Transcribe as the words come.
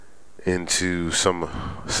into some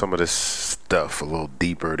of this stuff a little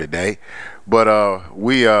deeper today. But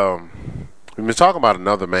we've been talking about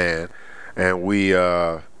another man, and we've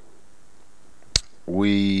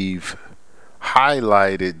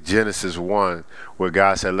highlighted Genesis 1, where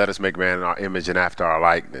God said, "Let us make man in our image and after our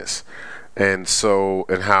likeness." And so,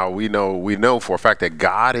 and how we know for a fact that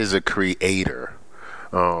God is a creator.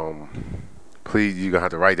 Please, you're gonna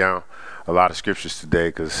have to write down a lot of scriptures today,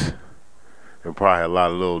 because and probably a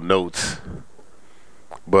lot of little notes.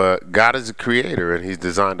 But God is a creator, and He's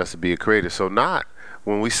designed us to be a creator. So, not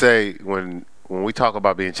when we talk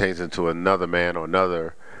about being changed into another man or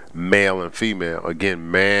another male and female.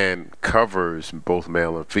 Again, man covers both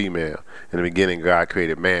male and female. In the beginning, God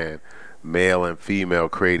created man, male and female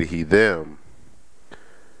created He them.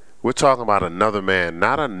 We're talking about another man,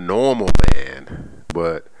 not a normal man,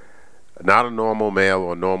 but not a normal male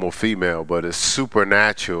or normal female, but a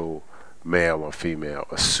supernatural male or female,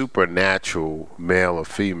 a supernatural male or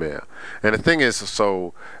female. And the thing is,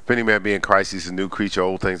 so if any man be in Christ, he's a new creature.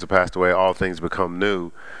 Old things have passed away, all things become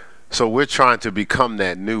new. So we're trying to become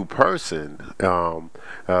that new person.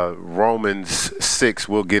 Romans 6,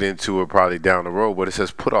 we'll get into it probably down the road, but it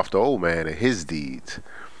says, put off the old man and his deeds.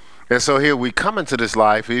 And so here we come into this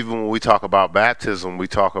life. Even when we talk about baptism, we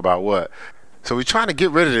talk about what? So we're trying to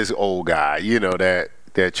get rid of this old guy,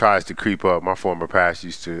 that tries to creep up. My former pastor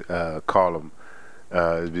used to call him,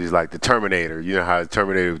 he's like the Terminator. You know how the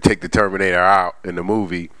Terminator would take the Terminator out in the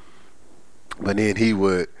movie, but then he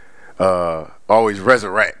would always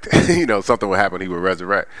resurrect. Something would happen, he would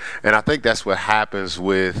resurrect. And I think that's what happens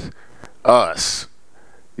with us.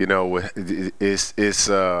 It's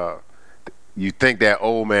you think that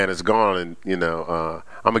old man is gone, and I'm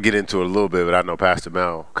gonna get into it a little bit, but I know Pastor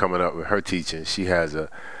Mel coming up with her teaching. She has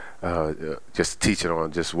just teaching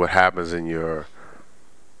on just what happens in your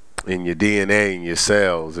DNA, in your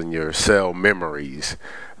cells, and your cell memories,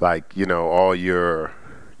 like all your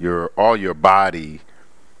body,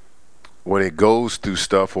 when it goes through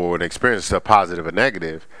stuff or when it experiences stuff, positive or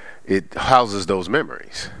negative, it houses those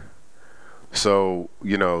memories. So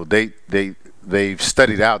they've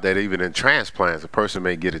studied out that even in transplants, a person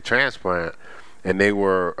may get a transplant and they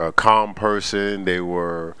were a calm person. They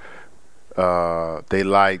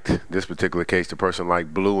liked, this particular case, the person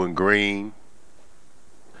liked blue and green.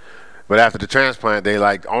 But after the transplant, they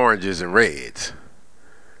liked oranges and reds.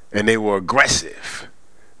 And they were aggressive,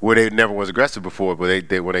 where they never was aggressive before. But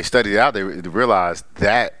they when they studied it out, they realized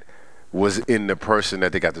that was in the person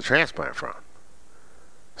that they got the transplant from.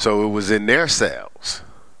 So it was in their cells.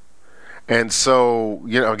 And so,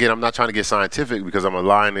 again, I'm not trying to get scientific, because I'm going to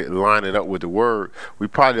line it up with the word. We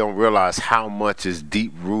probably don't realize how much is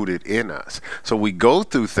deep rooted in us. So we go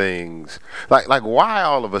through things like why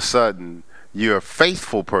all of a sudden you're a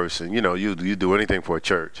faithful person, you do anything for a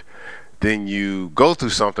church. Then you go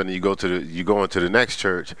through something and you go into the next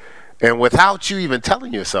church, and without you even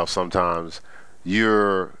telling yourself, sometimes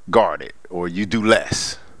you're guarded, or you do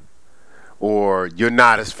less, or you're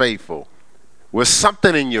not as faithful. Where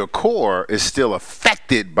something in your core is still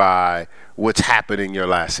affected by what's happened in your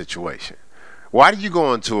last situation. Why do you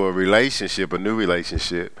go into a new relationship?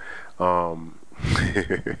 I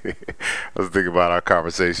was thinking about our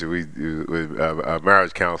conversation with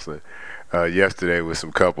marriage counseling yesterday with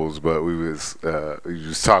some couples, but we was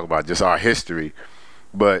talking about just our history.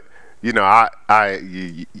 But you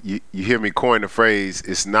hear me coin the phrase,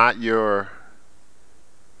 it's not your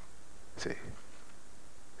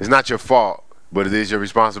fault, but it is your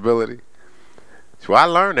responsibility. So I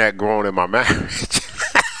learned that growing in my marriage.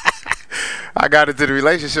 I got into the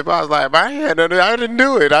relationship. I was like, I didn't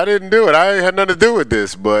do it. I had nothing to do with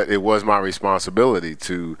this. But it was my responsibility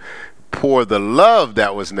to pour the love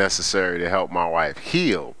that was necessary to help my wife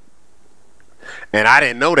heal. And I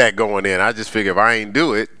didn't know that going in. I just figured if I ain't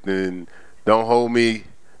do it, then don't hold me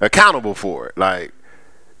accountable for it. Like,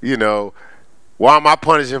 why am I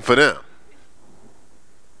punishing for them?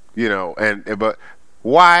 But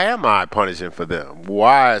why am I punishing for them?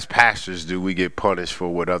 Why, as pastors, do we get punished for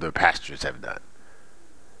what other pastors have done?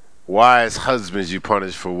 Why, as husbands, you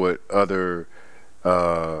punish for what other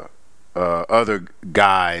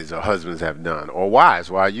guys or husbands have done? Or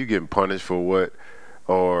wives, why are you getting punished for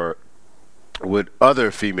what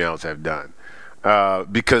other females have done?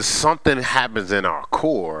 Because something happens in our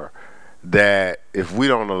core that if we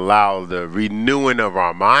don't allow the renewing of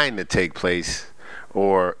our mind to take place,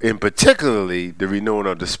 or in particularly the renewing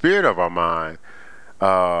of the spirit of our mind,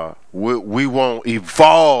 we won't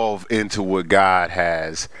evolve into what God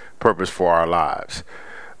has purpose for our lives.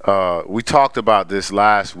 We talked about this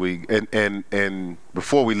last week, and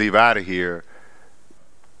before we leave out of here,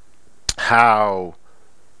 how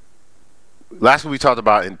last week we talked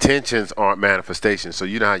about intentions aren't manifestations. So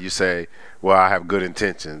you know how you say, well, I have good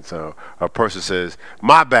intentions. So a person says,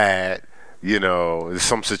 my bad. You know, in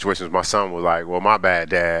some situations my son was like, well, my bad,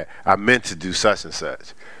 Dad. I meant to do such and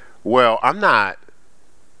such. Well, I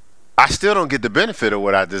still don't get the benefit of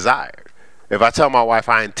what I desired. If I tell my wife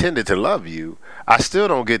I intended to love you, I still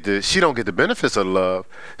don't get she don't get the benefits of love.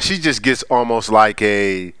 She just gets almost like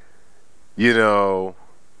a, you know,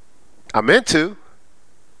 I meant to.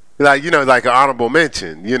 Like, you know, like an honorable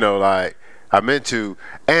mention, you know, like I meant to.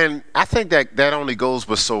 And I think that only goes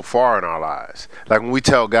but so far in our lives. Like when we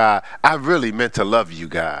tell God, I really meant to love you,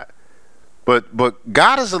 God. But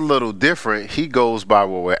God is a little different. He goes by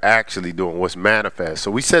what we're actually doing, what's manifest.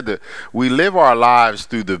 So we said that we live our lives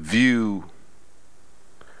through the view.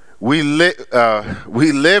 We live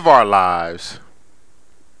our lives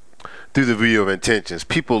through the view of intentions.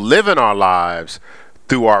 People live in our lives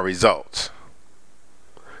through our results.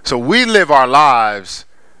 So we live our lives,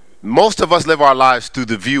 most of us live our lives through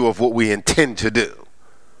the view of what we intend to do.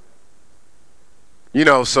 You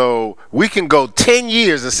know, so we can go 10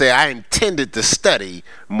 years and say, I intended to study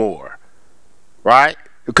more, right?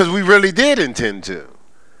 Because we really did intend to.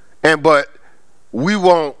 But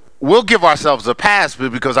we'll give ourselves a pass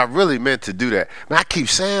because I really meant to do that. And I keep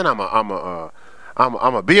saying I'm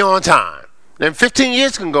a be on time. And 15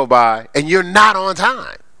 years can go by and you're not on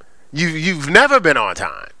time. You've never been on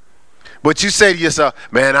time. But you say to yourself,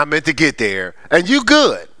 man, I meant to get there. And you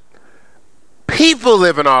good. People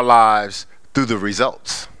live in our lives through the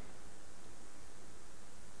results.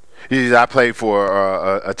 I played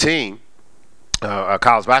for a team, a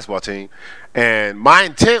college basketball team, and my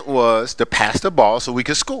intent was to pass the ball so we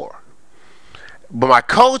could score. But my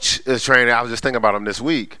coach is training, I was just thinking about him this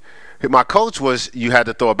week. My coach was you had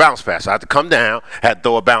to throw a bounce pass. So I had to come down, had to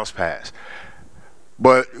throw a bounce pass.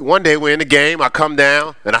 But one day we're in the game, I come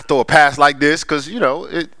down and I throw a pass like this because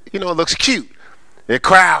it looks cute. The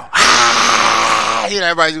crowd,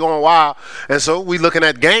 everybody's going wild. And so we looking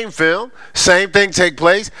at game film, same thing take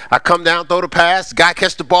place. I come down, throw the pass, guy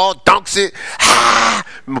catch the ball, dunks it.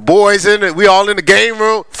 My boys in it, we all in the game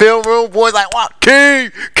room, film room. Boys like, wow, King.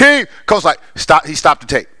 Coach like, stop. He stopped the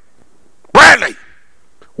tape. Bradley,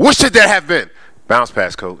 what should that have been? Bounce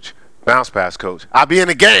pass, coach. Bounce pass, coach. I'll be in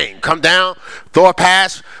the game. Come down, throw a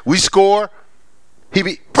pass, we score. He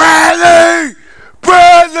be, Bradley!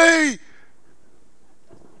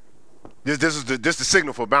 This is the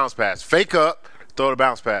signal for bounce pass. Fake up, throw the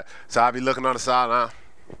bounce pass. So I'll be looking on the sideline.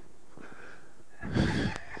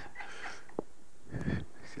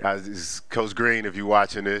 Coach Green, if you're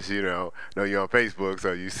watching this, I know you're on Facebook,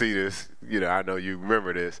 so you see this. I know you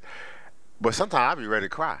remember this. But sometimes I'll be ready to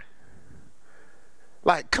cry.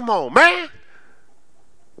 Like, come on, man.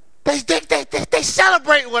 They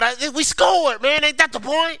celebrate we scored, man. Ain't that the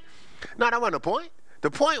point? No, that wasn't the point. The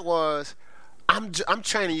point was I'm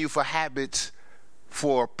training you for habits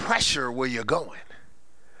for pressure where you're going,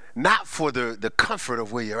 not for the comfort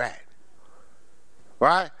of where you're at.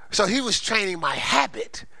 Right? So he was training my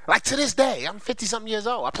habit. Like to this day, I'm 50-something years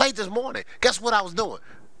old. I played this morning. Guess what I was doing?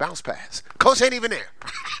 Bounce pass. Coach ain't even there.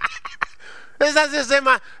 That's just in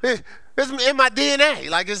my DNA.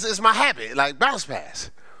 Like it's my habit. Like bounce pass.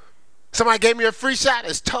 Somebody gave me a free shot.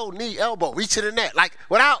 It's toe, knee, elbow, reach to the net. Like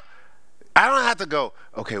I don't have to go,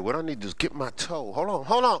 okay, what I need to do is get my toe.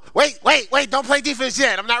 Hold on. Wait. Don't play defense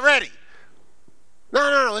yet. I'm not ready.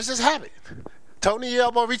 No. It's just habit. Toe, knee,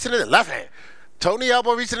 elbow, reach to the net. Left hand. Toe, knee,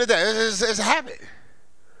 elbow, reach to the net. It's a habit.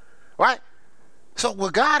 Right? So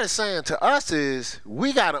what God is saying to us is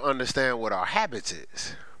we got to understand what our habits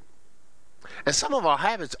is. And some of our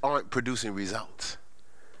habits aren't producing results.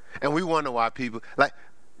 And we wonder why people,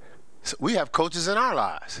 so we have coaches in our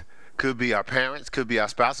lives. Could be our parents, could be our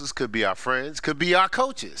spouses, could be our friends, could be our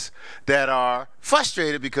coaches that are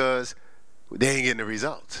frustrated because they ain't getting the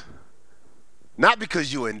results. Not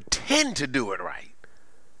because you intend to do it right.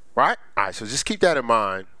 Right? All right, so just keep that in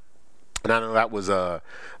mind. And I know that was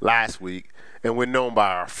last week. And we're known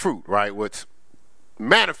by our fruit, right? What's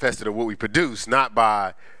manifested of what we produce, not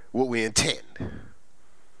by what we intend.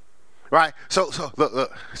 Right? So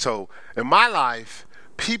look. So in my life,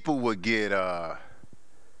 people would get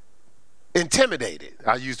intimidated.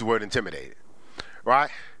 I use the word intimidated.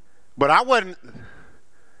 Right? But I wasn't,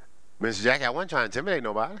 Mr. Jackie, I wasn't trying to intimidate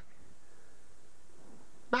nobody.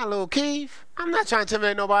 Not little Keith. I'm not trying to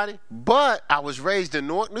intimidate nobody. But I was raised in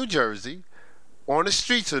Newark, New Jersey, on the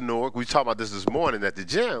streets of Newark. We talked about this morning at the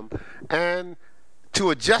gym. And to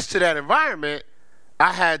adjust to that environment,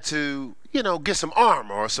 I had to, get some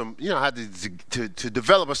armor or some, I had to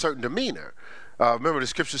develop a certain demeanor. Remember the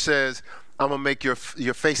scripture says, I'm going to make your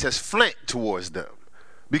face as flint towards them.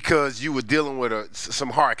 because you were dealing with some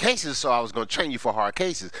hard cases, so I was going to train you for hard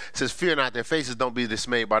cases. It says, fear not their faces, don't be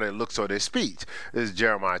dismayed by their looks or their speech. This is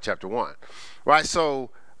Jeremiah chapter 1. Right? So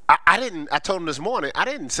I told him this morning, I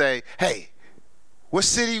didn't say, hey, what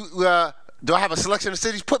city do I have a selection of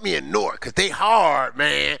cities? Put me in Newark, because they hard,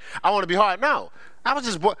 man. I want to be hard. No. I was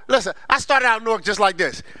just, listen, I started out in Newark just like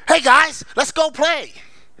this. Hey, guys, let's go play.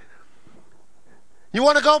 You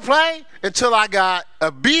want to go play? Until I got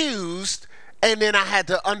abused, and then I had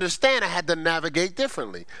to understand, I had to navigate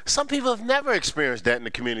differently. Some people have never experienced that in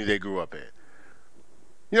the community they grew up in.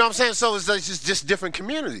 You know what I'm saying? So it's just different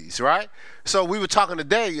communities, right? So we were talking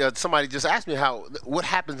today, somebody just asked me what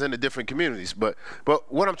happens in the different communities. But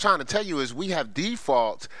what I'm trying to tell you is we have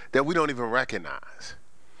defaults that we don't even recognize.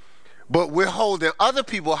 But we're holding other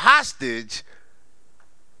people hostage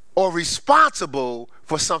or responsible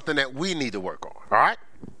for something that we need to work on, all right?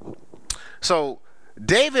 So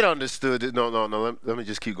David understood it. No, let me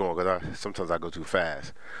just keep going, because sometimes I go too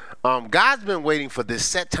fast. God's been waiting for this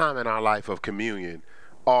set time in our life of communion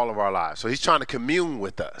all of our lives. So he's trying to commune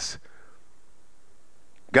with us.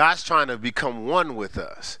 God's trying to become one with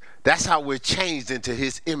us. That's how we're changed into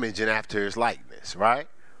his image and after his likeness, right?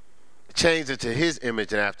 Changed into his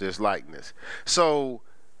image and after his likeness. So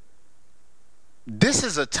this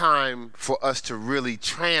is a time for us to really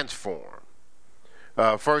transform.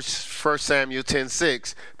 First Samuel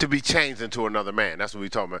 10:6, to be changed into another man. That's what we're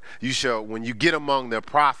talking about. You shall, when you get among the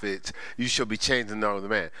prophets, you shall be changed into another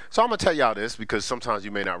man. So I'm going to tell y'all this, because sometimes you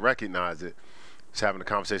may not recognize it. I was having a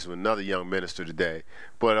conversation with another young minister today.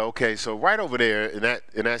 But okay, so right over there in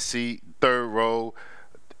that seat, third row,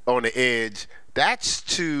 on the edge, that's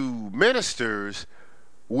two ministers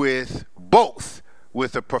with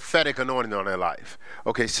a prophetic anointing on their life.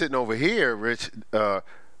 Okay, sitting over here, Rich,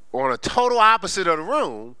 on a total opposite of the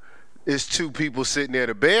room, is two people sitting there,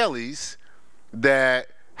 the Baileys, that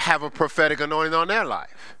have a prophetic anointing on their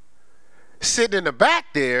life. Sitting in the back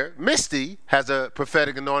there, Misty has a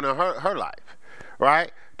prophetic anointing on her life,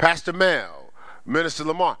 right? Pastor Mel, Minister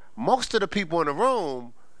Lamar. Most of the people in the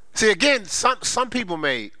room, see, again, some people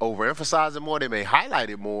may overemphasize it more, they may highlight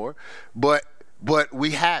it more, but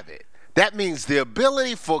we have it. That means the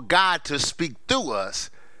ability for God to speak through us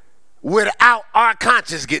without our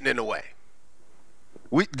conscience getting in the way.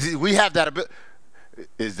 We have that ability.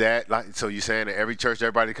 Is that like, so you're saying that every church,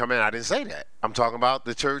 everybody come in? I didn't say that. I'm talking about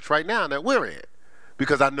the church right now that we're in,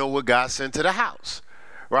 because I know what God sent to the house,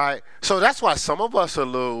 right? So that's why some of us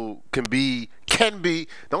can be,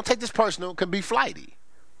 don't take this personal, can be flighty.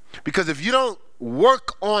 Because if you don't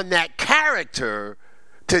work on that character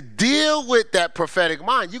to deal with that prophetic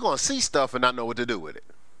mind, you're going to see stuff and not know what to do with it.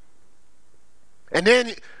 And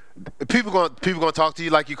then people going to talk to you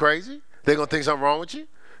like you crazy. They're going to think something wrong with you,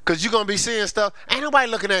 because you're going to be seeing stuff. Ain't nobody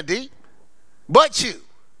looking that deep but you.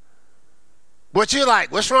 But you're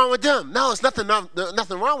like, what's wrong with them? No, it's nothing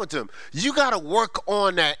wrong with them. You got to work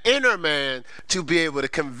on that inner man to be able to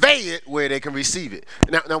convey it where they can receive it.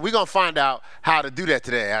 Now we're going to find out how to do that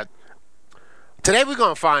today. Today we're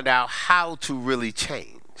going to find out how to really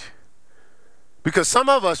change. Because some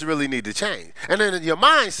of us really need to change. And then your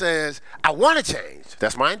mind says, I want to change.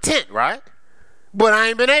 That's my intent, right? But I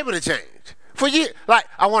ain't been able to change. For years, like,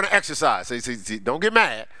 I want to exercise. See, don't get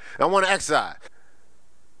mad. I want to exercise.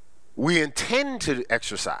 We intend to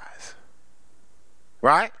exercise,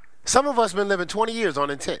 right? Some of us been living 20 years on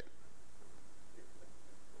intent.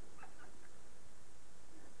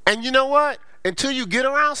 And you know what? Until you get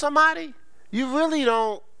around somebody, you really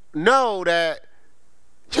don't know that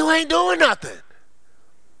you ain't doing nothing.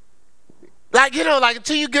 Like,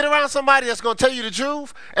 until you get around somebody that's going to tell you the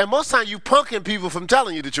truth, and most times you punking people from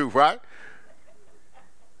telling you the truth, right?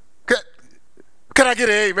 Can I get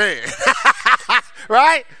an amen?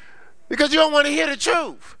 Right? Because you don't want to hear the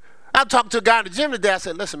truth. I talked to a guy in the gym today. I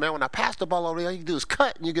said, listen, man, when I pass the ball over there, all you do is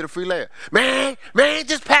cut and you get a free layup. Man,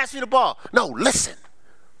 just pass me the ball. No, listen.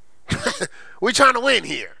 We're trying to win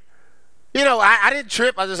here. I didn't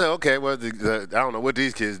trip. I just said, okay, well, I don't know what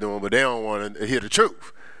these kids doing, but they don't want to hear the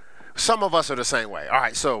truth. Some of us are the same way. All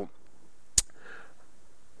right, so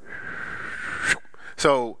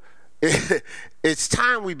it's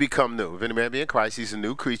time we become new. If any man be in Christ, he's a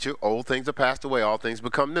new creature. Old things are passed away. All things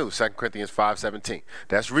become new. 2 Corinthians 5:17.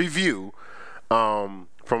 That's review from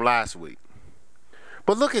last week.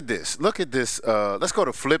 But look at this. Let's go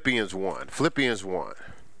to Philippians 1. Philippians 1.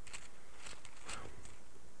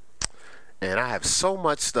 And I have so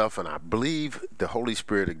much stuff, and I believe the Holy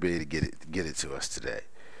Spirit will be able to get it to us today.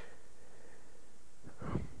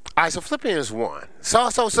 All right, so Philippians 1.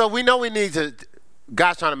 So we know we need to,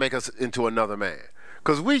 God's trying to make us into another man.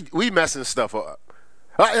 Because we messing stuff up.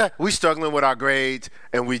 We struggling with our grades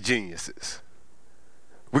and we geniuses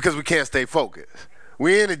because we can't stay focused.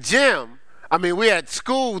 We in the gym. I mean, we at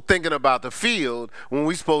school thinking about the field when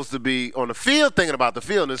we supposed to be on the field thinking about the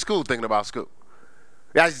field and in school thinking about school.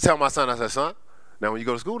 I used to tell my son, I said, son, now when you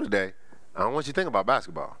go to school today, I don't want you to think about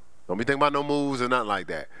basketball. Don't be thinking about no moves or nothing like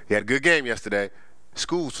that. You had a good game yesterday.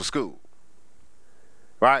 School's for school.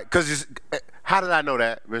 Right? Because how did I know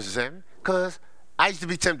that, Mr. Sammy? Because I used to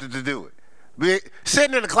be tempted to do it.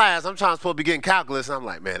 Sitting in the class, I'm supposed to be getting calculus, and I'm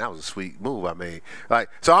like, man, that was a sweet move I made. Like,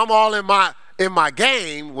 so I'm all in my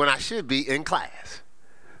game when I should be in class.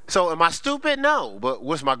 So am I stupid? No. But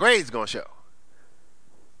what's my grades going to show?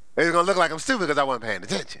 It's going to look like I'm stupid because I wasn't paying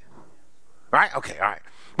attention. Right? Okay, all right.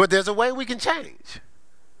 But there's a way we can change.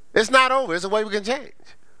 It's not over. There's a way we can change.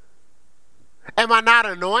 Am I not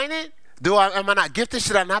anointed? Am I not gifted?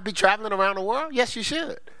 Should I not be traveling around the world? Yes, you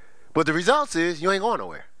should. But the results is you ain't going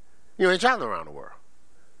nowhere. You ain't traveling around the world.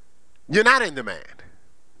 You're not in demand.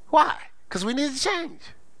 Why? Because we need to change.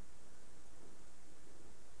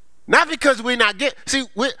 Not because we're not gifted. See,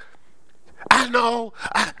 I know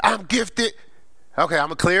I'm gifted. Okay, I'm going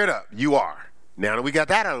to clear it up. You are. Now that we got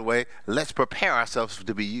that out of the way, let's prepare ourselves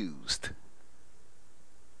to be used.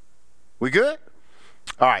 We good?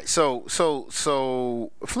 All right, so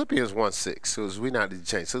Philippians 1:6, so we not need to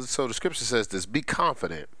change. So the scripture says this, be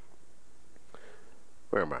confident.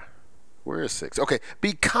 Where am I? Where is 6? Okay,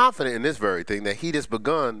 be confident in this very thing that he that's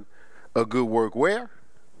begun a good work where?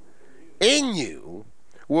 In you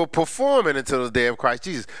will perform it until the day of Christ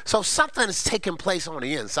Jesus. So something is taking place on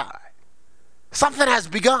the inside. Something has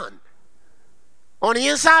begun on the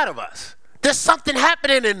inside of us. There's something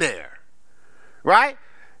happening in there, right?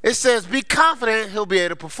 It says, be confident he'll be able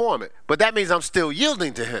to perform it. But that means I'm still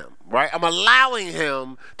yielding to him, right? I'm allowing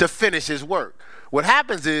him to finish his work. What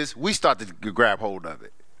happens is we start to grab hold of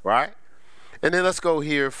it, right? And then let's go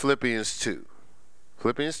here, Philippians 2.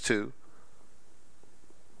 Philippians 2.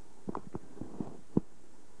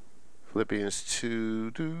 Philippians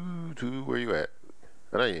 2, where you at?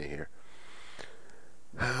 I know you ain't here.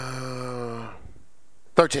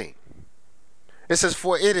 13. It says,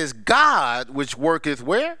 for it is God which worketh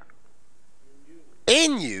where?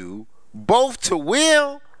 In you, both to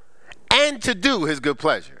will and to do his good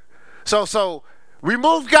pleasure. So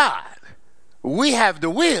remove God. We have the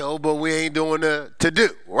will, but we ain't doing the to do,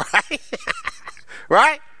 right?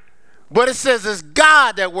 Right? But it says it's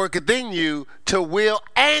God that worketh in you to will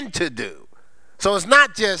and to do. So it's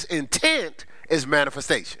not just intent, it's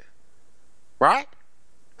manifestation. Right?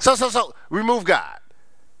 So remove God.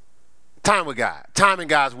 Time with God. Time in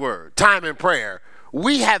God's word. Time in prayer.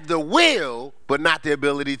 We have the will, but not the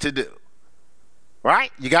ability to do.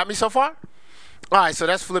 Right? You got me so far? All right, so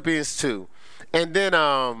that's Philippians 2. And then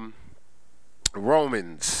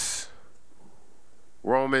Romans.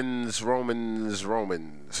 Let's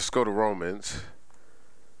go to Romans.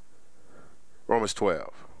 Romans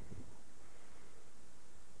 12.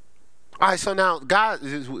 All right, so now God,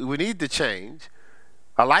 we need to change.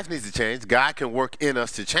 Our life needs to change. God can work in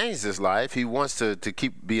us to change this life. He wants to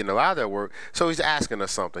keep being allowed that work. So he's asking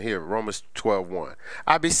us something here, Romans 12:1.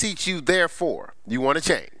 I beseech you, therefore, you want to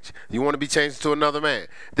change. You want to be changed to another man.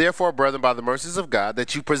 Therefore, brethren, by the mercies of God,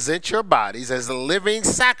 that you present your bodies as a living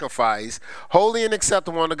sacrifice, holy and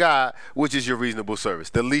acceptable unto God, which is your reasonable service.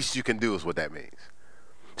 The least you can do is what that means.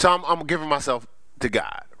 So I'm giving myself to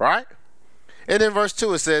God, right? And then verse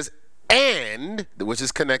 2, it says, and, which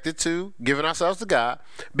is connected to giving ourselves to God,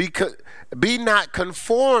 be not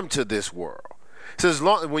conformed to this world. It says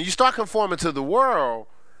when you start conforming to the world,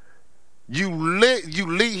 you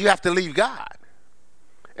have to leave God.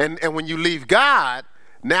 And when you leave God,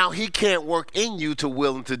 now he can't work in you to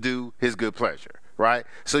will and to do his good pleasure, right?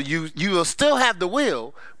 So you will still have the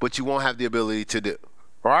will, but you won't have the ability to do,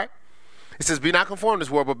 all right? It says, be not conformed to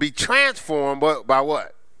this world, but be transformed by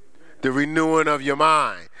what? The renewing of your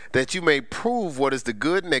mind, that you may prove what is the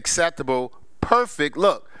good and acceptable, perfect,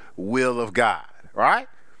 will of God, right?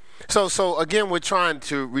 So again, we're trying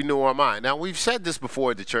to renew our mind. Now, we've said this before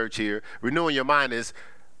at the church here. Renewing your mind is,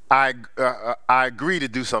 I agree to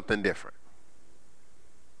do something different.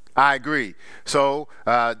 I agree. So,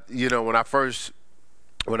 when I first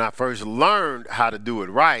learned how to do it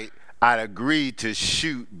right, I'd agreed to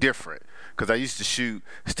shoot different. Because I used to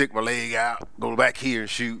stick my leg out, go back here and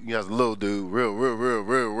shoot. As a little dude, real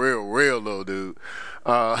little dude.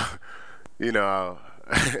 I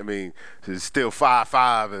mean, still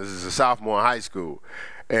 5'5" as a sophomore in high school.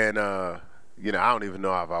 And, I don't even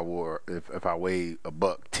know if I weighed a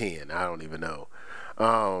 $110. I don't even know.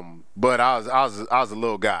 But I was a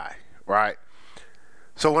little guy, right?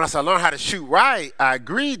 So when I learned how to shoot right, I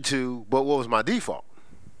agreed to, but what was my default?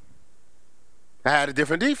 I had a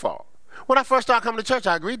different default. When I first started coming to church,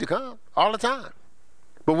 I agreed to come all the time.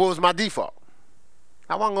 But what was my default?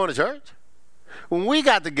 I wasn't going to church. When we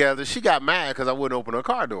got together, she got mad because I wouldn't open her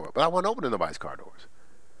car door. But I wasn't opening nobody's car doors.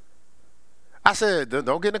 I said,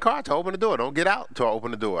 don't get in the car till I open the door. Don't get out till I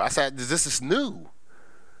open the door. I said, this is new.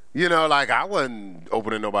 You know, like I wasn't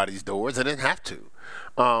opening nobody's doors. I didn't have to.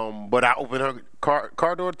 But I open her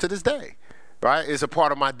car door to this day. Right? It's a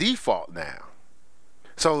part of my default now.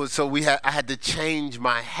 So I had to change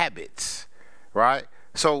my habits. Right?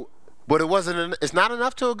 So, but it's not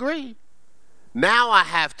enough to agree. Now I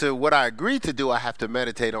have to, what I agreed to do, I have to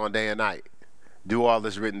meditate on day and night. Do all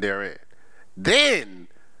this written therein. Then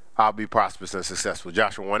I'll be prosperous and successful.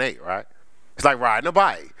 Joshua 1:8, right? It's like riding a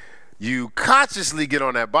bike. You consciously get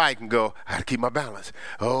on that bike and go, I gotta keep my balance.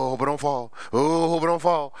 Oh, hope I don't fall. Oh, hope I don't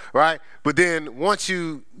fall, right? But then once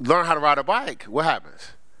you learn how to ride a bike, what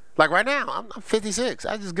happens? Like right now, I'm 56.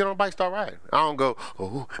 I just get on a bike, start riding. I don't go,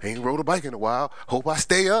 oh, ain't rode a bike in a while. Hope I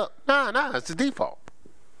stay up. Nah, it's the default.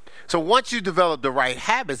 So once you develop the right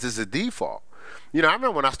habits, it's a default. You know, I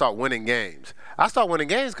remember when I started winning games. I started winning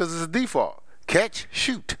games because it's a default. Catch,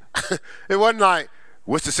 shoot. It wasn't like,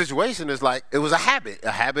 what's the situation? It's like, it was a habit.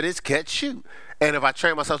 A habit is catch, shoot. And if I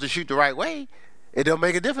train myself to shoot the right way, it don't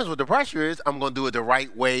make a difference what the pressure is. I'm going to do it the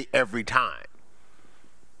right way every time.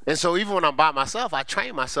 And so even when I'm by myself, I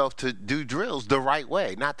train myself to do drills the right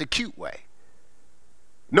way, not the cute way.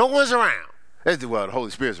 No one's around. Well, the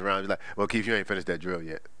Holy Spirit's around. You're like, well, Keith, you ain't finished that drill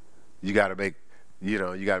yet. You got to make, you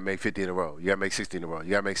got to make 50 in a row. You got to make 60 in a row. You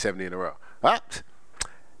got to make 70 in a row. Up.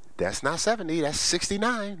 That's not 70. That's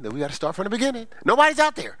 69. Then we got to start from the beginning. Nobody's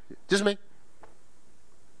out there. Just me.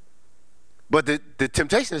 But the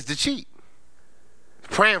temptation is to cheat.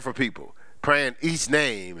 Praying for people. Praying each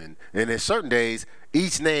name. And in certain days,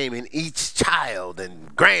 each name and each child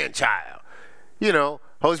and grandchild. You know,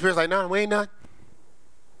 Holy Spirit's like, no, we ain't none.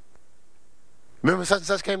 Remember such and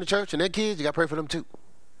such came to church and their kids, you got to pray for them too.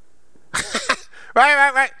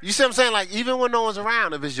 Right. You see what I'm saying? Like, even when no one's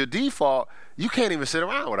around, if it's your default, you can't even sit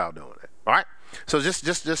around without doing it. All right? So just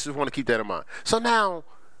want to keep that in mind. So now,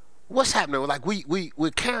 what's happening? Like,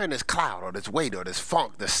 we're carrying this cloud or this weight or this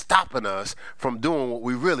funk that's stopping us from doing what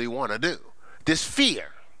we really want to do. This fear,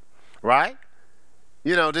 right?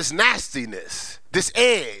 You know, this nastiness, this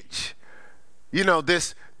edge, you know,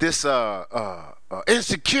 this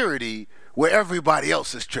insecurity where everybody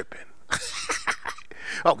else is tripping.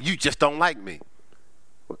 Oh, you just don't like me.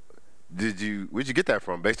 Where'd you get that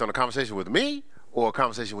from? Based on a conversation with me or a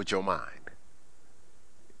conversation with your mind?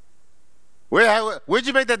 Where'd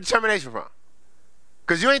you make that determination from?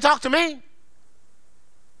 Because you ain't talked to me.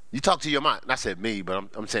 You talk to your mind. And I said me, but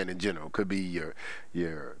I'm saying in general. Could be your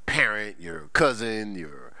parent, your cousin,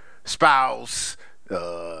 your spouse,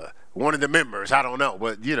 one of the members. I don't know.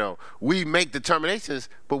 But, you know, we make determinations,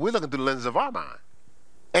 but we're looking through the lenses of our mind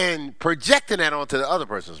and projecting that onto the other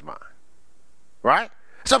person's mind. Right?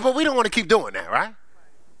 So, but we don't want to keep doing that, right?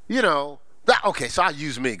 You know, okay, so I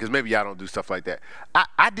use me because maybe y'all don't do stuff like that.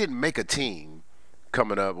 I didn't make a team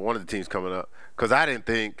coming up, one of the teams coming up, because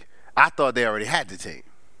I thought they already had the team.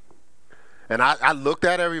 And I looked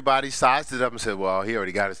at everybody, sized it up, and said, well, he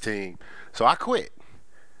already got his team. So I quit.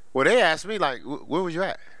 Well, they asked me, like, where was you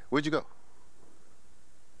at? Where'd you go?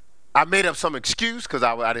 I made up some excuse because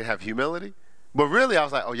I didn't have humility. But really, I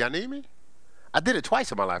was like, oh, y'all need me? I did it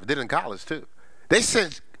twice in my life. I did it in college, too. They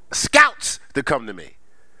sent scouts to come to me.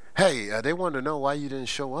 Hey, they wanted to know why you didn't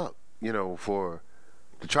show up, you know, for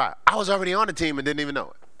the trial. I was already on the team and didn't even know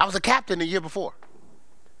it. I was a captain the year before.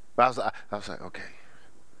 But I was like, okay.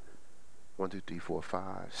 1, 2, 3, 4, 5,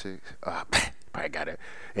 6. Probably got it.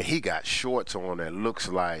 And he got shorts on that looks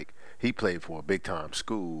like he played for a big-time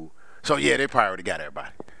school. So, yeah, they probably already got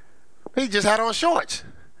everybody. He just had on shorts.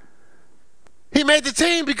 He made the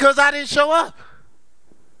team because I didn't show up.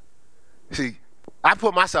 See, I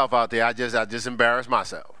put myself out there. I just embarrassed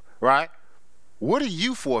myself, right? What are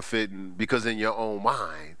you forfeiting because in your own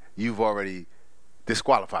mind you've already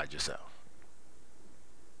disqualified yourself?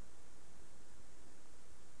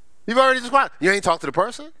 You've already disqualified. You ain't talked to the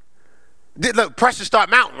person. Look, pressure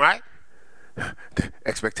start mounting, right?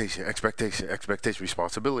 Expectation,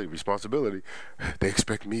 responsibility. They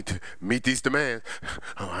expect me to meet these demands.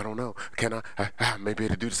 Oh, I don't know. Can I may be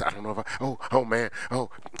able to do this. I don't know if oh man,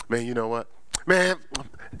 you know what? Man,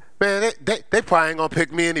 they probably ain't gonna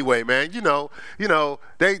pick me anyway, man. You know,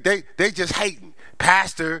 they just hating.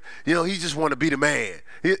 Pastor, you know, he just want to be the man.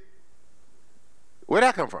 Where'd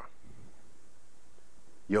that come from?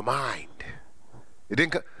 Your mind. It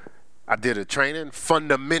didn't come. I did a training,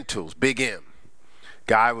 fundamentals, big M.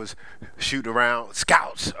 Guy was shooting around,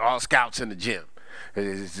 all scouts in the gym.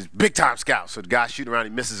 It's big time scout. So the guy shooting around,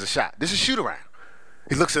 he misses a shot. This is shoot around.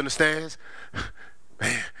 He looks in the stands.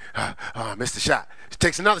 Man, I missed the shot. He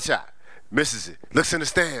takes another shot. Misses it. Looks in the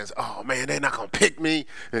stands. Oh, man, they're not going to pick me.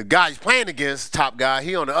 And the guy he's playing against, top guy,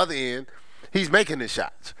 he on the other end, he's making his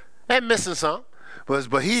shots. They're missing some.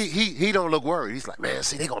 But he don't look worried. He's like, man,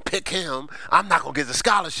 see, they're going to pick him. I'm not going to get the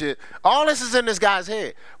scholarship. All this is in this guy's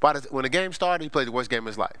head. But when the game started, he played the worst game of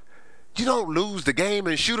his life. You don't lose the game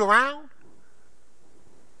and shoot around.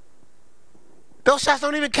 Those shots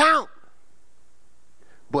don't even count.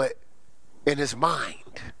 But in his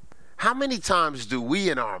mind, how many times do we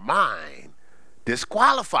in our mind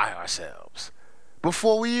disqualify ourselves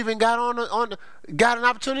before we even got got an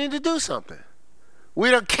opportunity to do something? We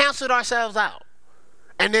done canceled ourselves out.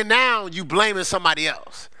 And then now you blaming somebody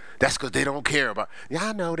else. That's because they don't care about. Yeah,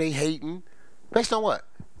 I know they hating. Based on what?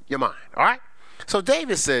 Your mind. All right? So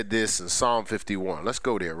David said this in Psalm 51. Let's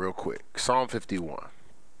go there real quick. Psalm 51.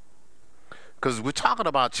 Because we're talking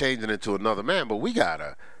about changing into another man, but we got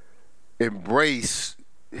to embrace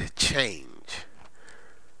change.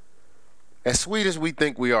 As sweet as we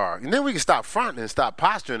think we are. And then we can stop fronting and stop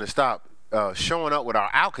posturing and stop showing up with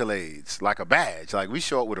our accolades like a badge. Like we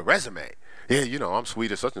show up with a resume. Yeah, you know, I'm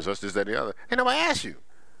sweet as such and such, this, that, and the other. Ain't nobody asked you.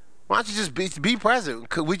 Why don't you just be present?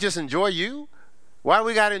 Could we just enjoy you? Why do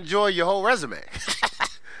we got to enjoy your whole resume?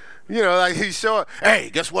 You know, like he's showing, hey,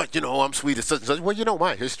 guess what? You know, I'm sweet as such and such. Well, you know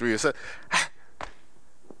my history is such.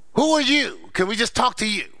 Who are you? Can we just talk to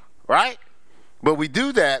you? Right? But we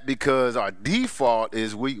do that because our default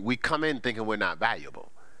is we come in thinking we're not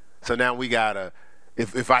valuable. So now we got to,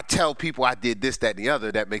 if I tell people I did this, that, and the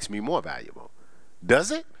other, that makes me more valuable.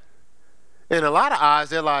 Does it? In a lot of eyes,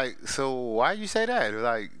 they're like, so why you say that? They're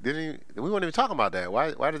like, we weren't even talking about that.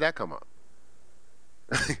 Why did that come up?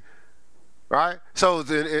 Right? So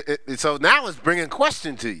so now it's bringing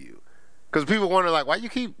question to you. Because people wonder, like, why you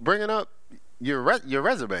keep bringing up your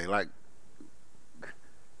resume? Like,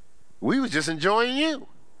 we was just enjoying you.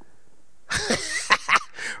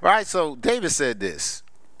 Right? So David said this.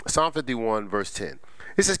 Psalm 51, verse 10.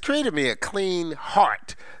 It says, created me a clean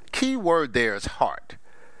heart. Key word there is heart.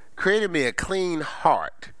 Created me a clean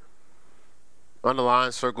heart.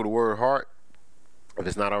 Underline, circle the word heart. If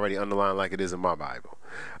it's not already underlined like it is in my Bible.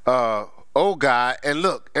 Oh God, and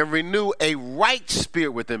look, and renew a right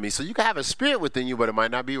spirit within me. So you can have a spirit within you, but it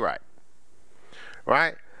might not be right.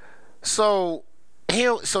 Right? So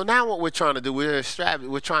now what we're trying to do, we're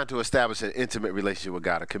trying to establish an intimate relationship with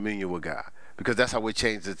God, a communion with God. Because that's how we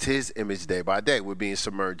change to his image day by day. We're being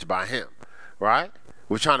submerged by him. Right?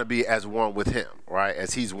 We're trying to be as one with him, right?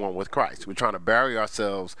 As he's one with Christ. We're trying to bury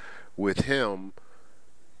ourselves with him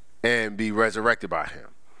and be resurrected by him.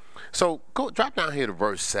 So drop down here to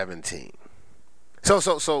verse 17. So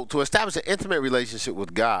to establish an intimate relationship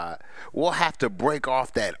with God, we'll have to break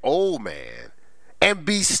off that old man and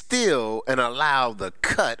be still and allow the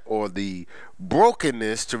cut or the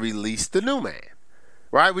brokenness to release the new man.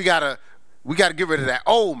 Right? We gotta get rid of that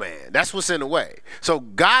old man. That's what's in the way. So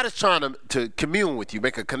God is trying to commune with you,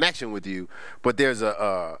 make a connection with you, but there's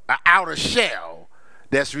a outer shell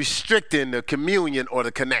that's restricting the communion or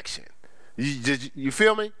the connection. You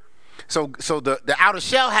feel me? So the outer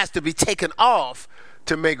shell has to be taken off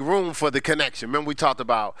to make room for the connection. Remember we talked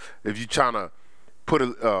about if you're trying to put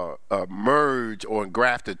a merge or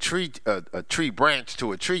engraft a tree branch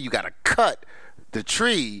to a tree, you got to cut the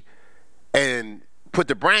tree and put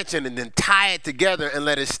the branch in and then tie it together and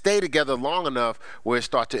let it stay together long enough where it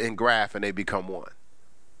starts to engraft and they become one.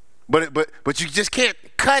 But you just can't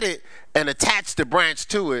cut it and attach the branch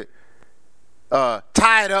to it,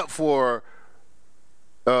 tie it up for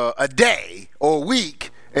a day or a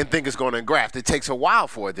week and think it's going to engraft. It takes a while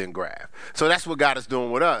for it to engraft. So that's what God is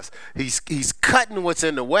doing with us. He's cutting what's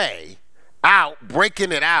in the way out,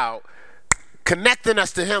 breaking it out, connecting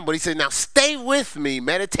us to him. But he said, now stay with me,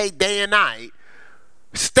 meditate day and night.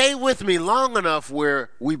 Stay with me long enough where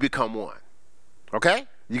we become one. Okay?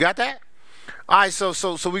 You got that? All right, so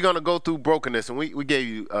we're going to go through brokenness. And we gave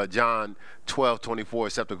you John 12:24,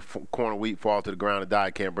 except the corn of wheat fall to the ground and die,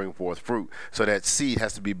 it can't bring forth fruit. So that seed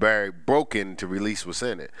has to be broken to release what's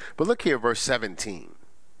in it. But look here, verse 17.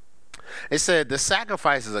 It said, the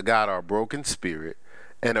sacrifices of God are a broken spirit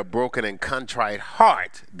and a broken and contrite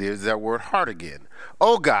heart. There's that word heart again.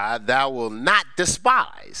 Oh God, thou will not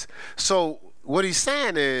despise. So what he's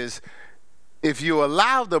saying is, if you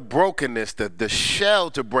allow the brokenness, the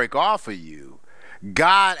shell to break off of you,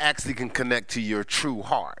 God actually can connect to your true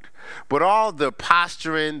heart. But all the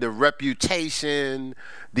posturing, the reputation,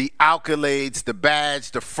 the accolades, the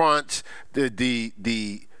badge, the fronts, the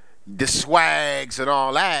swags and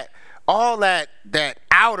all that all that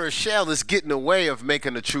outer shell is getting in the way of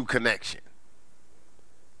making a true connection.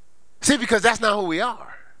 See, because that's not who we are.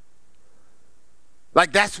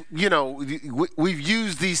 Like that's, we've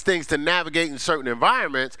used these things to navigate in certain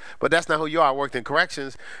environments, but that's not who you are. I worked in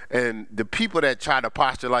corrections, and the people that tried to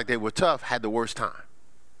posture like they were tough had the worst time.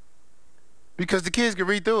 Because the kids can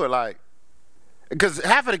read through it because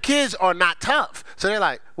half of the kids are not tough. So they're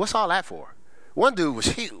like, what's all that for? One dude was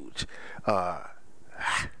huge.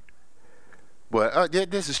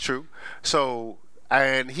 This is true. So,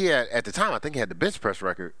 and he had, at the time, I think he had the bench press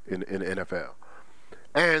record in the NFL.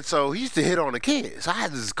 And so he used to hit on the kids. So I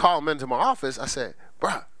had to just call him into my office. I said,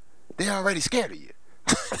 bruh, they're already scared of you.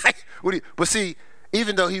 But see,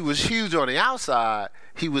 even though he was huge on the outside,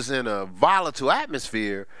 he was in a volatile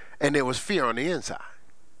atmosphere, and there was fear on the inside.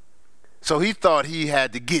 So he thought he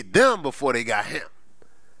had to get them before they got him.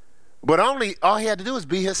 But all he had to do was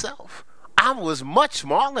be himself. I was much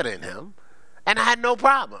smaller than him, and I had no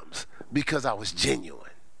problems because I was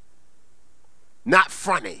genuine, not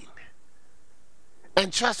fronting.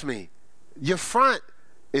 And trust me, your front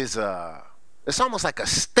is it's almost like a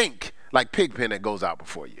stink, like Pigpen that goes out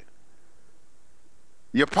before you.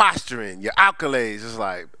 Your posturing, your accolades, is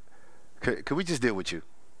like, could we just deal with you?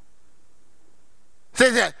 Say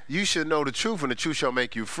that you should know the truth, and the truth shall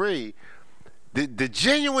make you free. The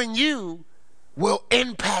genuine you will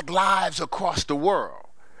impact lives across the world.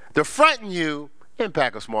 The front in you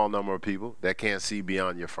impact a small number of people that can't see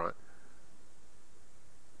beyond your front.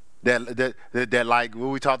 That like what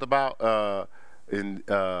we talked about in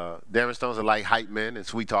Darren Stones are like hype men and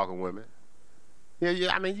sweet talking women.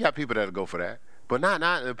 Yeah. I mean, you got people that'll go for that, but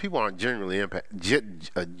not people aren't genuinely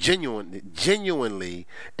genuinely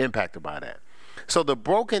impacted by that. So the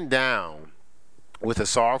broken down with a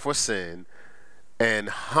sorrow for sin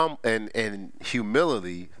and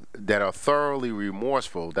humility that are thoroughly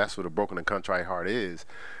remorseful. That's what a broken and contrite heart is.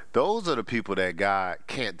 Those are the people that God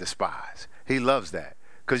can't despise. He loves that.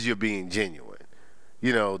 Because you're being genuine.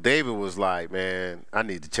 David was like, man, I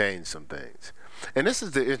need to change some things. And this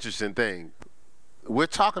is the interesting thing. We're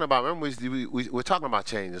talking about, remember, we're talking about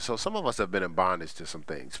changes. So some of us have been in bondage to some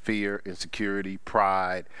things. Fear, insecurity,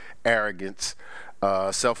 pride, arrogance,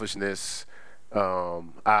 selfishness.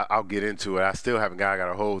 I'll get into it. I still haven't got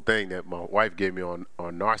a whole thing that my wife gave me on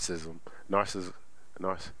narcissism.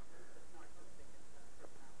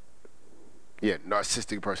 Yeah,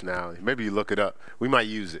 narcissistic personality. Maybe you look it up. We might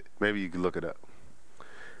use it. Maybe you can look it up.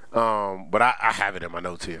 But I have it in my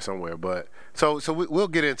notes here somewhere. But so we'll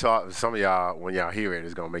get into some of y'all, when y'all hear it,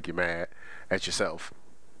 it's going to make you mad at yourself.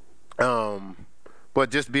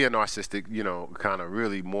 But just being narcissistic, kind of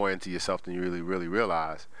really more into yourself than you really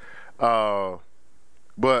realize. But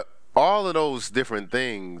all of those different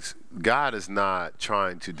things, God is not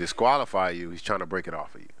trying to disqualify you. He's trying to break it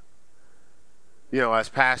off of you. As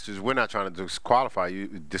pastors, we're not trying to disqualify you.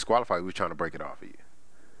 We're trying to break it off of you.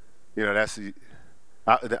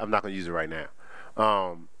 I'm not going to use it right now.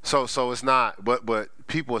 So it's not. But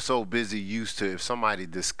people are so busy used to, if somebody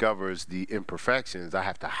discovers the imperfections, I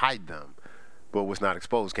have to hide them. But what's not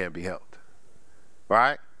exposed can't be helped.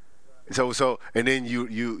 Right? So and then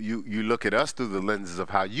you look at us through the lenses of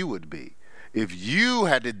how you would be. If you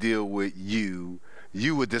had to deal with you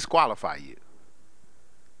would disqualify you.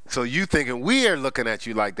 So you thinking we are looking at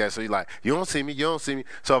you like that. So you're like, you don't see me.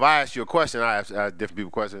 So if I ask you a question, I ask different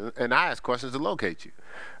people questions. And I ask questions to locate you.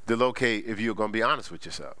 To locate if you're going to be honest with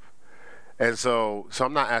yourself. And so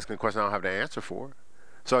I'm not asking a question I don't have the answer for.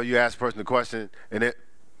 So you ask a person a question, and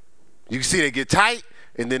you can see they get tight,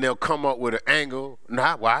 and then they'll come up with an angle.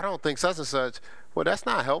 Well, I don't think such and such. Well, that's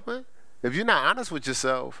not helping. If you're not honest with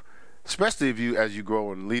yourself, especially as you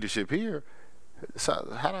grow in leadership here,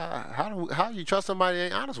 so how do you trust somebody that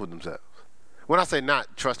ain't honest with themselves? When I say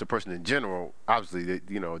not trust a person in general, obviously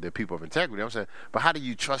they're people of integrity. I'm saying, but how do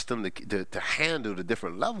you trust them to handle the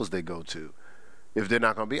different levels they go to if they're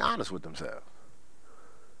not going to be honest with themselves?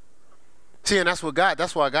 See, and that's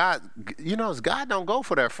why God, God don't go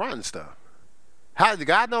for that front stuff.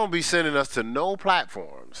 God don't be sending us to no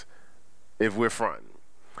platforms if we're fronting.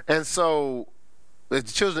 And so the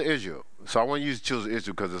children of Israel. So I want to use the children of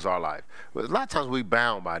Israel because it's our life. But a lot of times we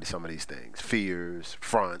bound by some of these things. Fears,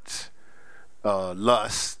 fronts,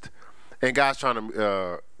 lust. And God's trying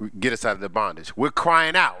to get us out of the bondage. We're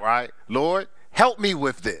crying out, right? Lord, help me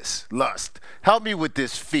with this lust. Help me with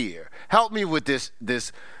this fear. Help me with this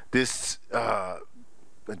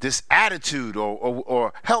attitude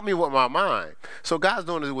or help me with my mind. So God's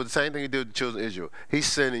doing it with the same thing he did with the children of Israel. He's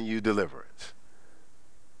sending you deliverance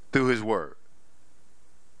through his word.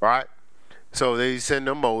 Right? So they send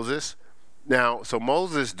them Moses. Now, so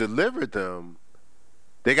Moses delivered them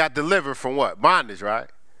They got delivered from what? Bondage, right?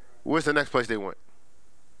 Where's the next place they went?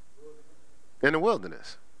 In the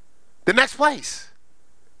wilderness. The next place.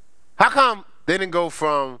 How come they didn't go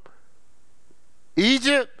from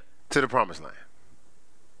Egypt to the promised land?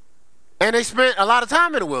 And they spent a lot of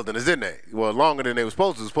time in the wilderness, didn't they? Well, longer than they were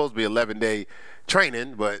supposed to. It was supposed to be 11-day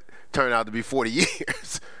training, but turned out to be 40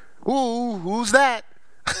 years. Ooh, who's that?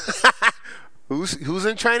 Who's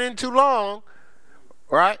in training too long?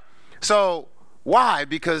 Right? So why?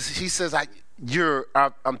 Because he says,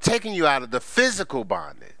 I'm taking you out of the physical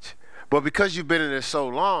bondage. But because you've been in it so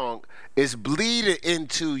long, it's bleeding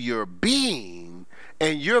into your being,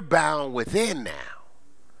 and you're bound within now.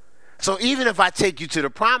 So even if I take you to the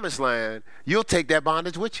promised land, you'll take that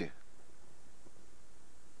bondage with you.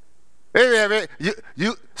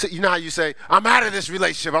 You know how you say, I'm out of this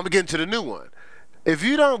relationship, I'm getting to the new one. If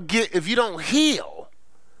you don't heal,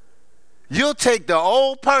 you'll take the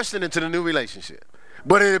old person into the new relationship.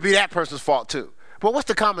 But it'll be that person's fault too. But what's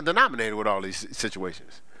the common denominator with all these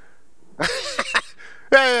situations?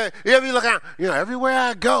 Yeah, you look out, everywhere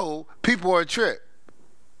I go, people are a trip.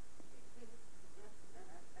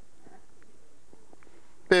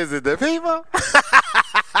 Is it the people?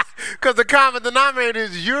 Because the common denominator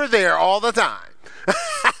is you're there all the time.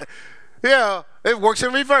 It works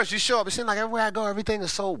in reverse. You show up, it seems like everywhere I go, everything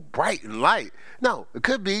is so bright and light. No, it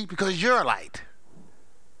could be because you're a light.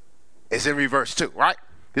 It's in reverse too, right?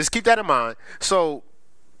 Just keep that in mind. So,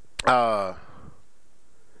 my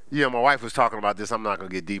wife was talking about this. I'm not going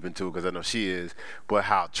to get deep into it because I know she is. But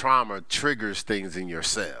how trauma triggers things in your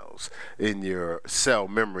cells, in your cell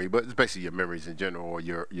memory, but it's basically your memories in general or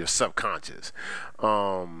your subconscious.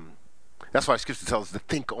 That's why Scripture tells us to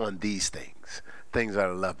think on these things that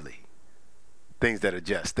are lovely, things that are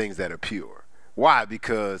just, things that are pure. Why?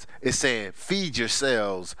 Because it's saying feed your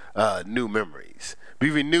cells new memories. Be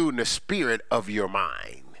renewed in the spirit of your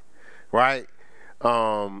mind, right?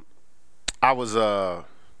 I was...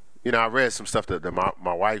 I read some stuff that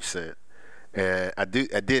my wife sent, and I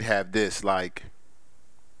did have this, like,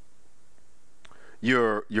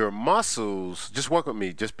 your muscles, just work with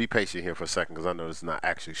me, just be patient here for a second, because I know it's not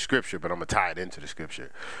actually scripture, but I'm going to tie it into the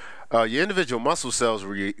scripture. Your individual muscle cells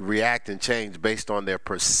react and change based on their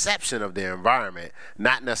perception of their environment,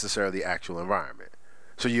 not necessarily the actual environment.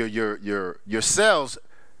 So your cells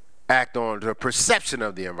act on the perception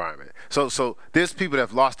of the environment. So there's people that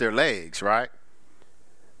have lost their legs, right?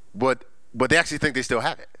 But they actually think they still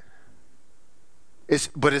have it.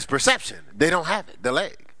 But it's perception. They don't have it, the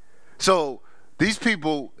leg. So these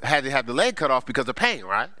people had to have the leg cut off because of pain,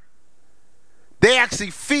 right? They actually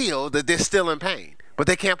feel that they're still in pain, but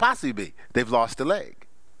they can't possibly be. They've lost the leg.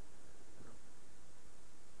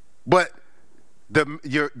 But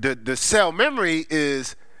the cell memory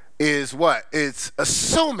is what? It's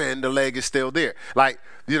assuming the leg is still there. Like,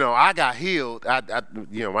 I got healed. I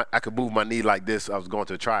could move my knee like this. I was going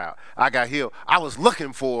to a tryout. I got healed. I was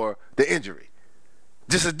looking for the injury.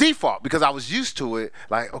 Just a default because I was used to it.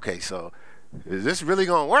 Like, okay, so is this really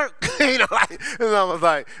going to work? I was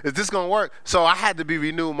like, is this going to work? So I had to be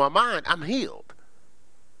renewing my mind. I'm healed.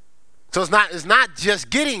 So it's not just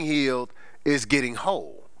getting healed, it's getting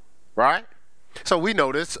whole, right? So we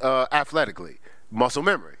know this athletically, muscle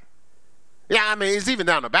memory. Yeah, I mean, it's even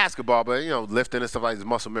down to basketball, but, lifting and stuff like this,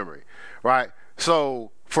 muscle memory, right?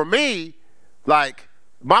 So for me, like,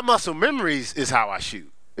 my muscle memories is how I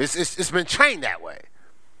shoot. It's been trained that way.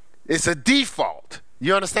 It's a default.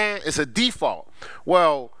 You understand? It's a default.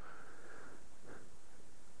 Well,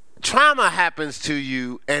 trauma happens to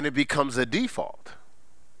you and it becomes a default.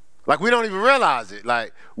 Like, we don't even realize it.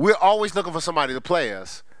 Like, we're always looking for somebody to play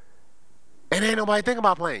us, and ain't nobody thinking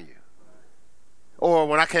about playing you. Or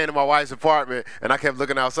when I came to my wife's apartment and I kept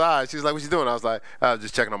looking outside, she was like, what you doing? I was like, I was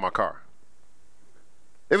just checking on my car.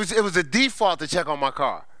 It was a default to check on my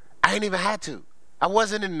car. I ain't even had to. I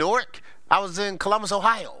wasn't in Newark. I was in Columbus,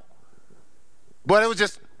 Ohio. But it was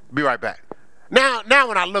just, be right back. Now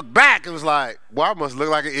when I look back, it was like, well, I must look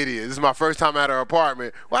like an idiot. This is my first time at her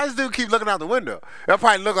apartment. Why does this dude keep looking out the window? That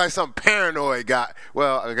probably look like some paranoid guy.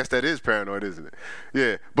 Well, I guess that is paranoid, isn't it?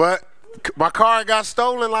 Yeah, but my car got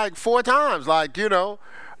stolen like 4 times, but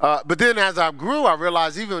then as I grew, I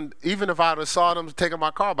realized even if I would have saw them taking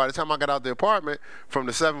my car, by the time I got out the apartment from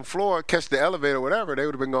the 7th floor, catch the elevator or whatever, they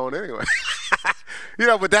would have been going anyway.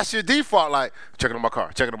 But that's your default, like, checking on my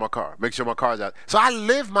car, make sure my car's out. So I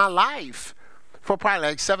lived my life for probably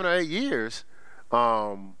like 7 or 8 years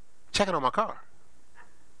checking on my car.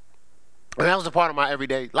 And that was a part of my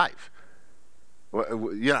everyday life.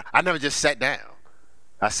 I never just sat down.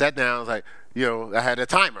 I sat down, I was like, I had a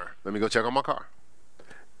timer. Let me go check on my car.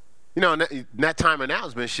 And that timer now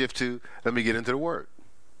has been shifted to, let me get into the Word.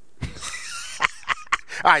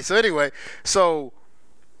 All right. So anyway, so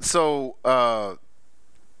so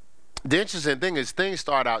the interesting thing is things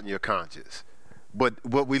start out in your conscious, but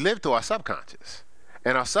what we live through our subconscious,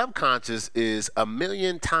 and our subconscious is a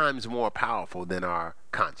million times more powerful than our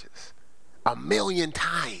conscious, a million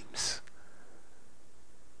times.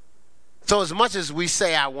 So as much as we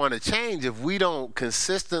say I want to change, if we don't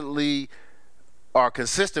consistently are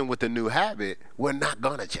consistent with the new habit, we're not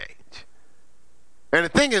gonna change. And the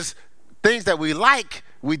thing is, things that we like,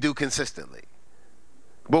 we do consistently.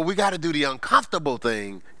 But we got to do the uncomfortable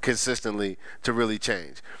thing consistently to really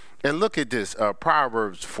change. And look at this,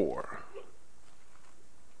 Proverbs 4.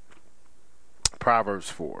 Proverbs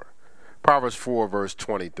 4. Proverbs 4, verse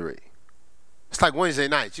 23. It's like Wednesday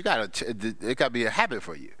nights. It got to be a habit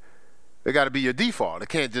for you. It got to be your default. It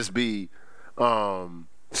can't just be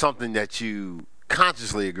something that you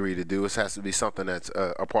consciously agree to do. It has to be something that's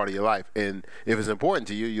a part of your life. And if it's important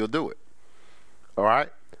to you, you'll do it. All right?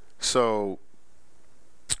 So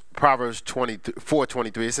Proverbs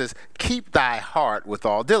 4:23, it says, keep thy heart with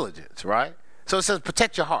all diligence, right? So it says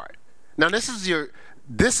protect your heart. Now this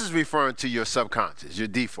is referring to your subconscious, your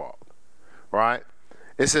default, right?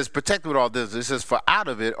 It says protect with all diligence. It says for out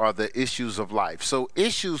of it are the issues of life. So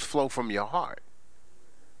issues flow from your heart.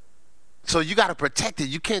 So you got to protect it.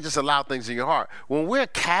 You can't just allow things in your heart. When we're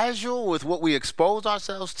casual with what we expose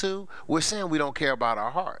ourselves to, we're saying we don't care about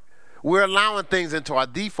our heart. We're allowing things into our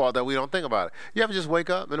default that we don't think about it. You ever just wake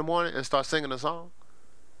up in the morning and start singing a song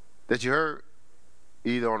that you heard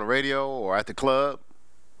either on the radio or at the club?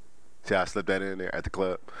 See how I slipped that in there, at the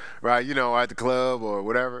club, right? You know, at the club or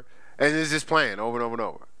whatever. And it's just playing over and over and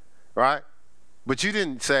over, right? But you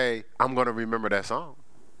didn't say, I'm going to remember that song.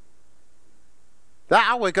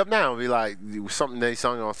 I wake up now and be like, something they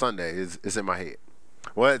sung on Sunday is in my head.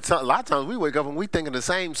 Well, a lot of times we wake up and we think of the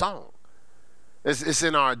same song. It's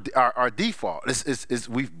in our default.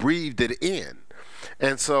 We've breathed it in.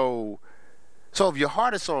 And so if your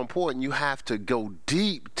heart is so important, you have to go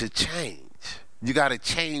deep to change. You got to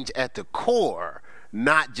change at the core,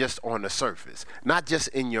 not just on the surface, not just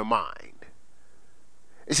in your mind.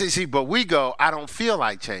 See, but we go, I don't feel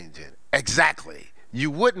like changing. Exactly. You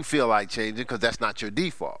wouldn't feel like changing because that's not your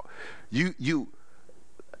default. You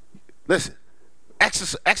listen,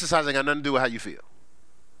 exercising got nothing to do with how you feel.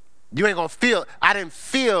 You ain't gonna feel. I didn't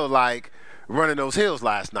feel like running those hills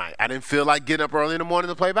last night. I didn't feel like getting up early in the morning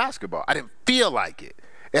to play basketball. I didn't feel like it.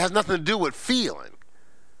 It has nothing to do with feeling.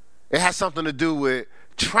 It has something to do with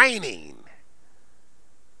training.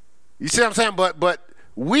 You see what I'm saying? But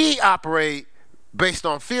we operate based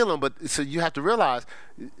on feeling. But so you have to realize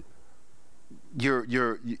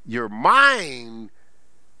your mind,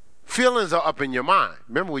 feelings are up in your mind.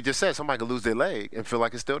 Remember we just said somebody could lose their leg and feel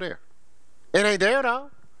like it's still there. It ain't there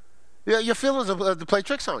though. Yeah, your feelings are to play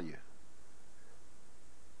tricks on you.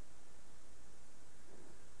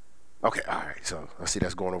 Okay, all right. So I see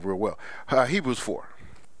that's going over real well. Hebrews 4.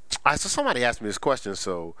 All right, so somebody asked me this question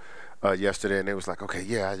yesterday, and they was like, okay,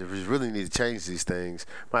 yeah, I really need to change these things.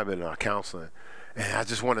 Might have been in our counseling. And I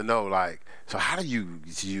just want to know, like, so how do you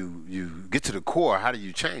get to the core? How do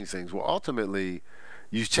you change things? Well, ultimately,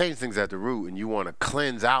 you change things at the root, and you want to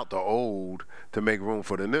cleanse out the old to make room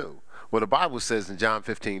for the new. Well, the Bible says in John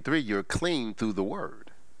 15:3, you're clean through the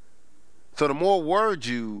word. So the more words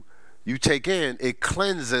you take in, it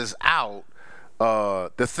cleanses out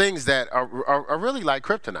the things that are really like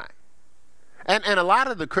kryptonite. And a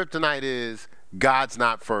lot of the kryptonite is God's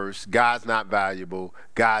not first, God's not valuable,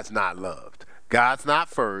 God's not loved. God's not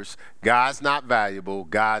first, God's not valuable,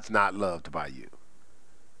 God's not loved by you.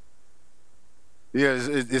 Yeah,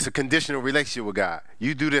 it's a conditional relationship with God.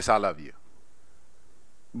 You do this, I love you.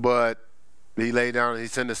 But he laid down and he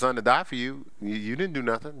sent his son to die for you. You didn't do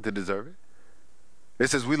nothing to deserve it. It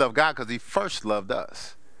says we love God because he first loved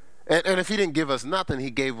us. And if he didn't give us nothing, he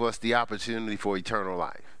gave us the opportunity for eternal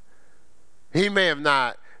life. He may have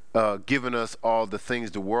not given us all the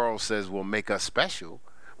things the world says will make us special,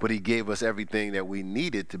 but he gave us everything that we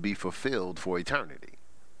needed to be fulfilled for eternity.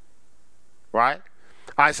 Right?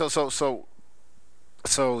 All right,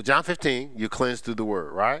 so John 15, you cleanse through the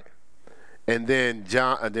word, right? And then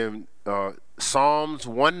Psalms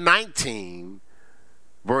 119,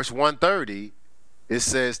 verse 130, it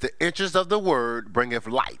says, the interest of the word bringeth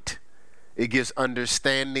light. It gives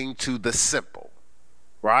understanding to the simple,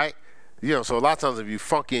 right? You know, so a lot of times if you're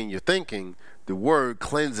funky in your thinking, the word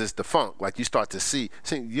cleanses the funk. Like you start to see,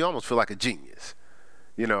 you almost feel like a genius.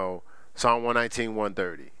 You know, Psalm 119,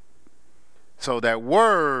 130. So that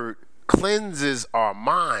word cleanses our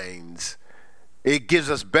minds. It gives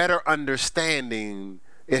us better understanding.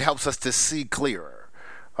 It helps us to see clearer.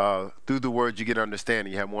 Through the word you get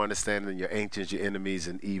understanding. You have more understanding than your ancients, your enemies,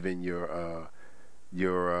 and even your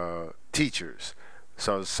teachers.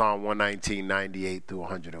 So Psalm 119, 98 through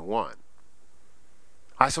 101. All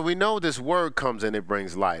right, so we know this word comes in, it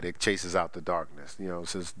brings light. It chases out the darkness. It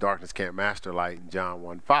says darkness can't master light in John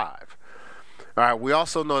 1:5. All right, we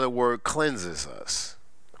also know the word cleanses us.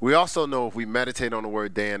 We also know if we meditate on the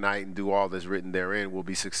word day and night and do all that's written therein, we'll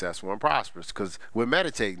be successful and prosperous because we're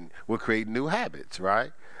meditating. We're creating new habits,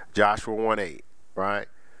 right? Joshua 1:8, right?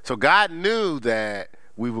 So God knew that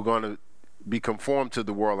we were going to be conformed to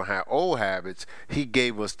the world and have old habits. He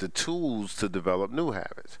gave us the tools to develop new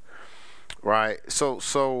habits, right?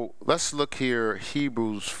 So let's look here,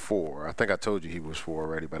 Hebrews 4. I think I told you Hebrews 4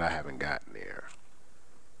 already, but I haven't gotten there.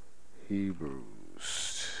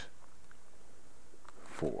 Hebrews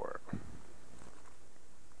 4.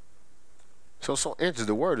 So interesting.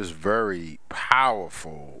 The word is very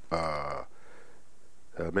powerful.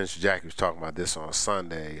 Minister Jackie was talking about this on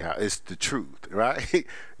Sunday. How it's the truth, right?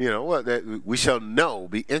 What that we shall know,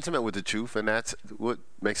 be intimate with the truth, and that's what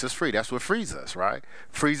makes us free. That's what frees us, right?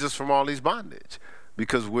 Frees us from all these bondage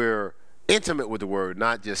because we're intimate with the word,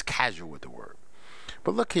 not just casual with the word.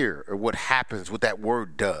 But look here at what happens, what that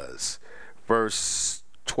word does. Verse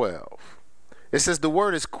 12. It says the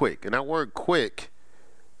word is quick, and that word quick,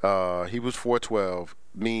 Hebrews 4:12,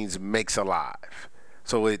 means makes alive.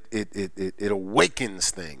 So it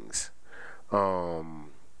awakens things. They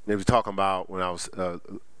were talking about when I was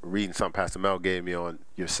reading something Pastor Mel gave me on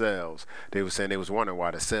your cells. They were saying they was wondering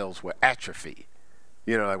why the cells were atrophy.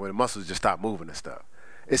 Like when the muscles just stop moving and stuff.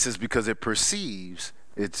 It says because it perceives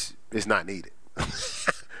it's not needed.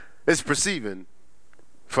 It's perceiving.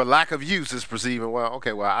 For lack of use, it's perceiving,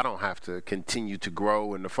 I don't have to continue to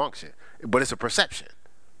grow and to function. But it's a perception,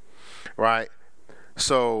 right?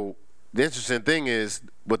 So the interesting thing is,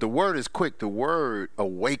 but the word is quick. The word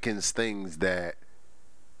awakens things that's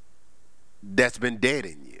been dead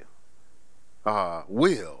in you.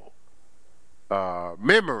 Will,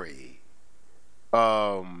 memory,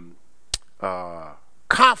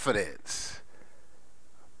 confidence,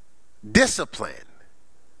 discipline.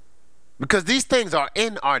 Because these things are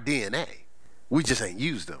in our DNA. We just ain't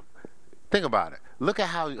used them. Think about it. Look at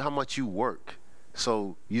how much you work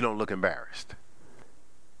so you don't look embarrassed.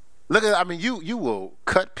 You will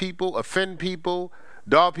cut people, offend people,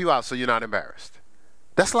 dog people out so you're not embarrassed.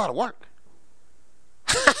 That's a lot of work.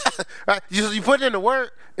 Right? You put in the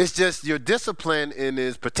work, it's just your discipline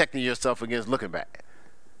is protecting yourself against looking bad.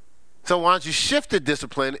 So why don't you shift the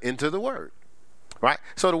discipline into the word, right?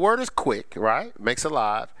 So the word is quick, right? Makes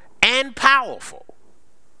alive. And powerful,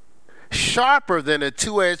 sharper than a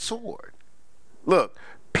two-edged sword. Look,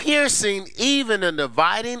 piercing even and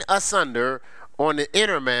dividing asunder on the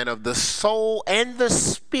inner man of the soul and the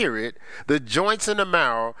spirit, the joints and the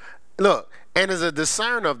marrow. Look, and is a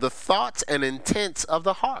discerner of the thoughts and intents of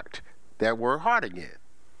the heart. That word heart again.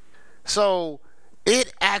 So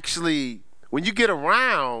it actually, when you get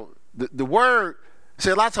around the word, see,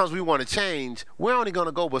 a lot of times we want to change. We're only going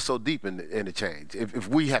to go but so deep in the change if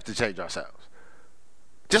we have to change ourselves.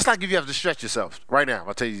 Just like if you have to stretch yourself. Right now,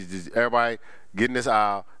 I'll tell you, everybody get in this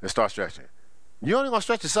aisle and start stretching. You're only going to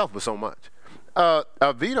stretch yourself but so much.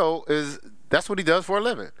 Vito, that's what he does for a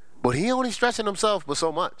living. But he only stretching himself but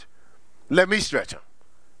so much. Let me stretch him.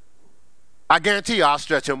 I guarantee you I'll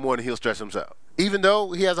stretch him more than he'll stretch himself. Even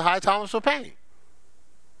though he has a high tolerance for pain.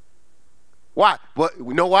 Why? But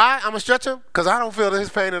you know why I'm going to stretch him? Because I don't feel his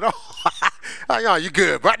pain at all. You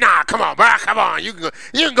good, bro. Nah, come on, bro. Come on. You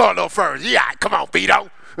can go a little further. Yeah, come on, Vito.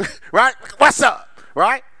 Right? What's up?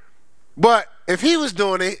 Right? But if he was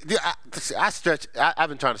doing it, I stretch. I've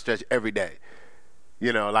been trying to stretch every day.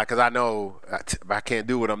 Because I know I can't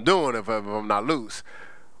do what I'm doing if I'm not loose.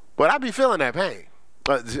 But I be feeling that pain.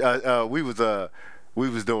 We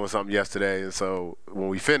was doing something yesterday, and so when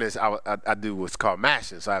we finished, I do what's called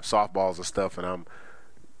mashing. So I have softballs and stuff, and I'm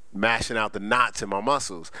mashing out the knots in my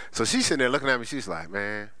muscles. So she's sitting there looking at me. She's like,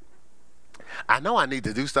 man, I know I need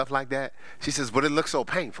to do stuff like that. She says, but it looks so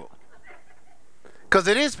painful. Because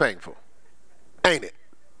it is painful, ain't it?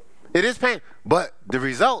 It is painful, but the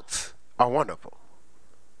results are wonderful.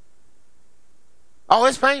 Oh,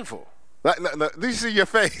 it's painful. Look, do you see your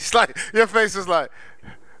face? Like, your face is like,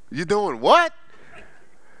 you doing what?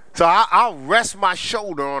 So I'll rest my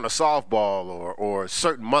shoulder on a softball or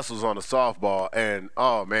certain muscles on a softball, and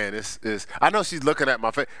oh man, it's I know she's looking at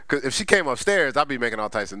my face, because if she came upstairs, I'd be making all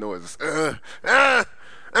types of noises.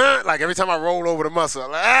 Like every time I roll over the muscle,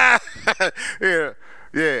 like,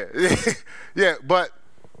 yeah. But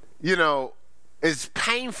it's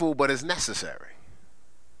painful, but it's necessary.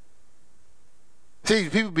 See,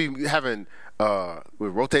 people be having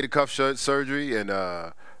with rotator cuff surgery and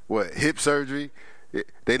hip surgery.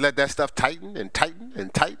 They let that stuff tighten and tighten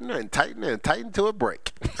and tighten and tighten and tighten till it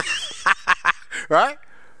break. Right?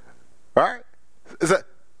 Right? Is that,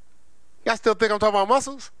 y'all still think I'm talking about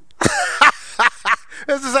muscles?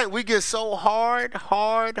 It's the same. We get so hard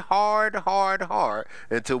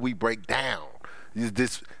until we break down.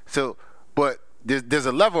 But there's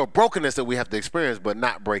a level of brokenness that we have to experience, but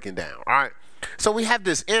not breaking down. All right. So we have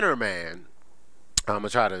this inner man. I'm gonna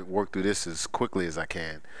try to work through this as quickly as I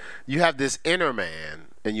can. You have this inner man,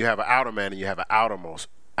 and you have an outer man, and you have an outermost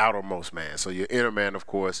man. So your inner man, of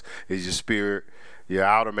course, is your spirit. Your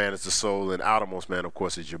outer man is the soul, and outermost man, of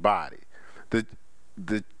course, is your body.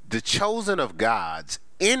 The chosen of God's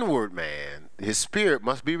inward man, his spirit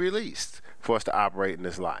must be released for us to operate in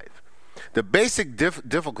this life. The basic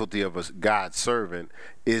difficulty of a God's servant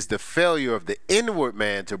is the failure of the inward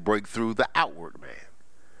man to break through the outward man.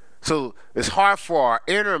 So it's hard for our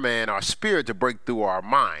inner man, our spirit, to break through our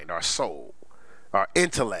mind, our soul, our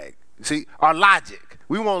intellect. See, our logic.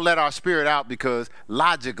 We won't let our spirit out because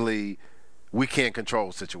logically we can't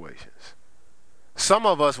control situations. Some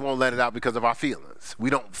of us won't let it out because of our feelings.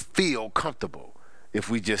 We don't feel comfortable if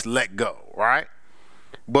we just let go, right?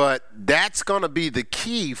 But that's going to be the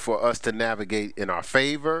key for us to navigate in our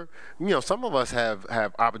favor. You know, some of us have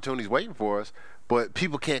opportunities waiting for us, but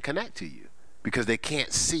people can't connect to you because they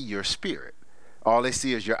can't see your spirit. All they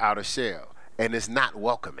see is your outer shell, and it's not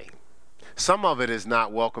welcoming. Some of it is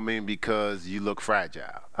not welcoming because you look fragile.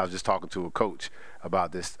 I was just talking to a coach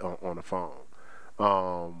about this on the phone.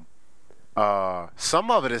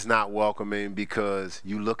 Some of it is not welcoming because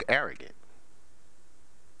you look arrogant.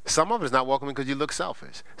 Some of it is not welcoming because you look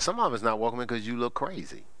selfish. Some of it is not welcoming because you look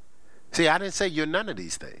crazy. See, I didn't say you're none of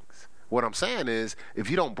these things. What I'm saying is, if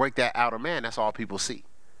you don't break that outer man, that's all people see.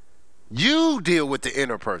 You deal with the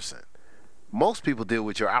inner person. Most people deal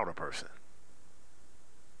with your outer person.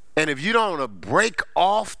 And if you don't break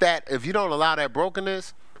off that, if you don't allow that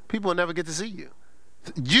brokenness, people will never get to see you.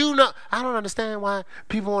 You know, I don't understand why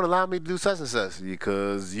people won't allow me to do such and such,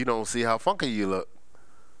 because you don't see how funky you look.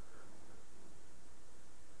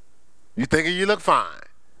 You thinking you look fine,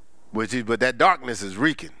 but that darkness is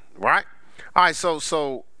reeking, right? All right,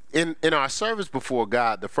 so in our service before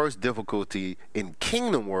God, the first difficulty in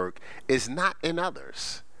kingdom work is not in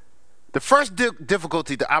others. The first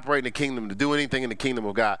difficulty to operate in the kingdom, to do anything in the kingdom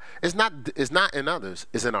of God, is not in others,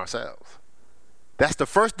 it's in ourselves. That's the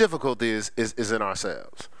first difficulty is in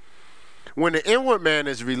ourselves. When the inward man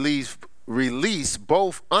is released,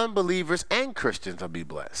 both unbelievers and Christians will be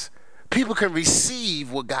blessed. People can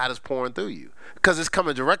receive what God is pouring through you because it's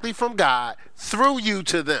coming directly from God through you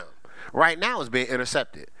to them. Right now it's being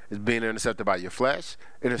intercepted. It's being intercepted by your flesh,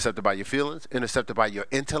 intercepted by your feelings, intercepted by your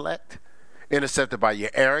intellect, intercepted by your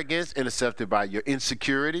arrogance, intercepted by your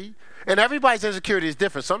insecurity. And everybody's insecurity is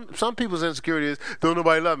different. Some people's insecurity is, don't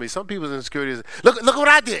nobody love me. Some people's insecurity is, look what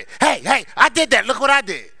I did. Hey, I did that. Look what I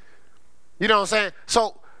did. You know what I'm saying?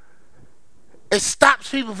 So it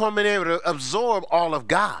stops people from being able to absorb all of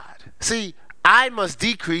God. See, I must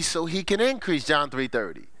decrease so he can increase, John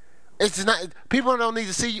 3:30. It's not, people don't need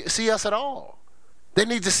to see us at all. They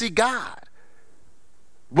need to see God.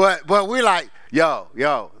 But we're like,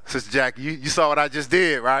 yo, Sister Jack, you saw what I just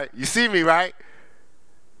did, right? You see me, right?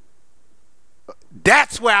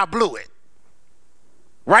 That's where I blew it.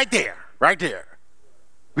 Right there.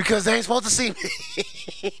 Because they ain't supposed to see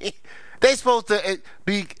me. They supposed to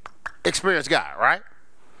experience God, right?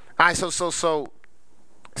 All right,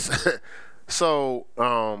 so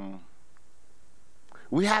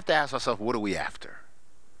we have to ask ourselves, what are we after?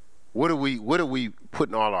 What are we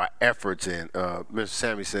putting all our efforts in? Mr.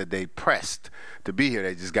 Sammy said they pressed to be here.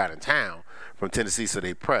 They just got in town from Tennessee, so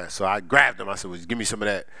they pressed. So I grabbed them. I said, well, give me some of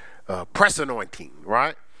that press anointing,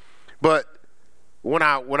 right? But what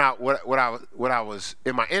I was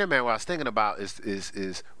in my inner man, what I was thinking about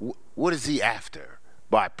is what is he after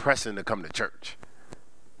by pressing to come to church,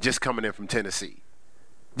 just coming in from Tennessee?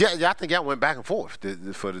 Yeah, I think y'all went back and forth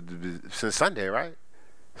since Sunday, right?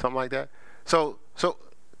 Something like that. So,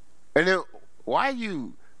 and then why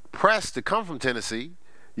you pressed to come from Tennessee?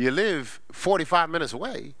 You live 45 minutes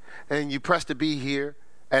away, and you press to be here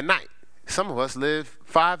at night. Some of us live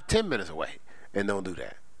 5-10 minutes away and don't do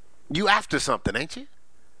that. You after something, ain't you?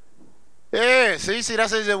 Yeah, see,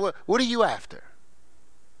 that's what are you after?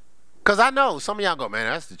 Because I know some of y'all go, man,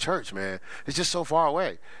 that's the church, man. It's just so far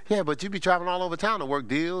away. Yeah, but you be traveling all over town to work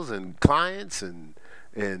deals and clients and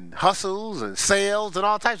hustles and sales and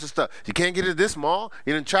all types of stuff. You can't get to this mall.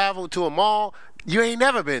 You didn't travel to a mall you ain't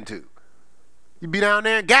never been to. You be down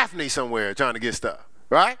there in Gaffney somewhere trying to get stuff,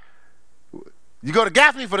 right? You go to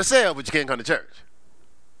Gaffney for the sale, but you can't come to church.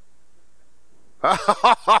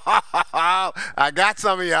 I got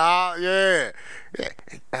some of y'all. Yeah.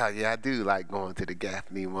 Oh, yeah, I do like going to the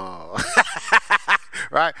Gaffney Mall.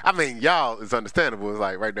 Right? I mean, y'all is understandable. It's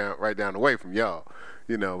like right down the way from y'all.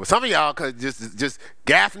 You know, but some of y'all could just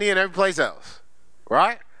Gaffney and every place else.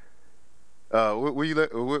 Right? Where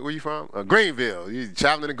you from? Greenville. You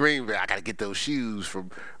traveling to Greenville. I gotta get those shoes from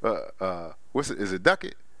what's it? Is it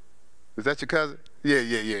Duckett? Is that your cousin? Yeah.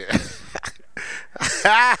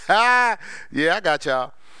 Yeah, I got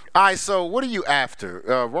y'all. All right, so what are you after?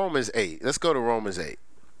 Romans 8. Let's go to Romans 8.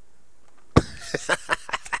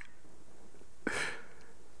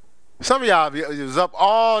 Some of y'all was up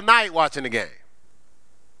all night watching the game,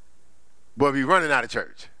 but be running out of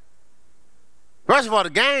church. First of all, the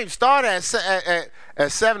game started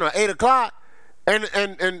at 7 or 8 o'clock,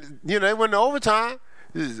 and you know, they went to overtime.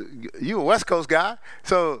 You a West Coast guy,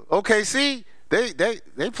 so OKC they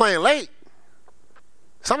playing late.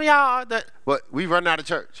 Some of y'all are that, but we run out of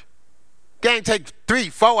church. Game take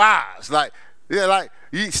 3-4 hours. Like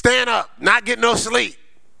you stand up, not getting no sleep,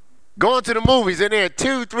 going to the movies, and they're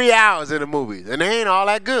 2-3 hours in the movies, and they ain't all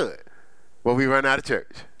that good. But we run out of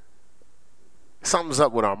church. Something's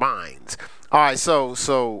up with our minds. All right,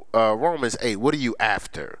 so Romans 8. What are you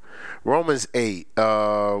after? Romans 8.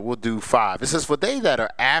 We'll do 5. It says, "For they that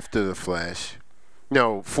are after the flesh,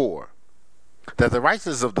 4, that the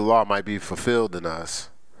righteousness of the law might be fulfilled in us,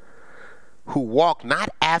 who walk not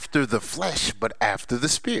after the flesh, but after the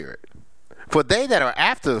Spirit. For they that are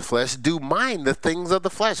after the flesh do mind the things of the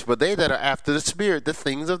flesh, but they that are after the Spirit, the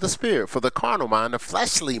things of the Spirit. For the carnal mind, the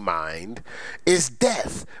fleshly mind, is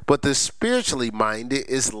death, but the spiritually minded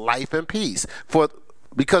is life and peace.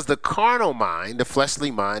 Because the carnal mind, the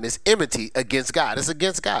fleshly mind, is enmity against God. It's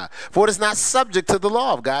against God. For it is not subject to the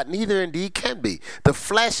law of God, neither indeed can be. The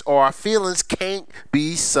flesh or our feelings can't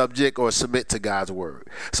be subject or submit to God's word.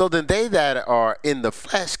 So then they that are in the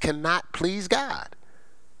flesh cannot please God."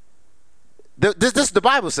 The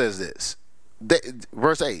Bible says this.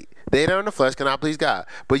 Verse 8. "They that are in the flesh cannot please God.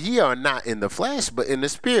 But ye are not in the flesh, but in the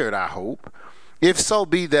Spirit, I hope. If so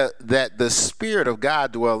be that the Spirit of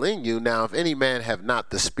God dwell in you. Now, if any man have not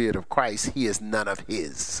the Spirit of Christ, he is none of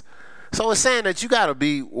his." So it's saying that you got to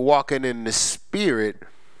be walking in the Spirit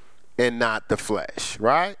and not the flesh,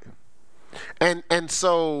 right? And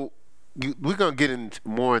so we're going to get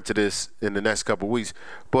more into this in the next couple of weeks.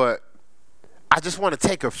 But I just want to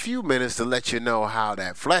take a few minutes to let you know how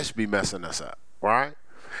that flesh be messing us up, right?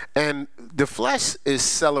 And the flesh is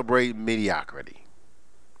celebrating mediocrity.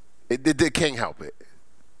 It can't help it.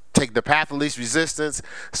 Take the path of least resistance,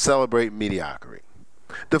 celebrate mediocrity.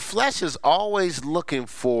 The flesh is always looking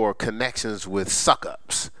for connections with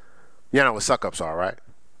suck-ups. You know what suck-ups are, right?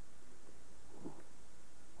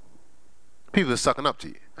 People are sucking up to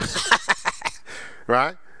you.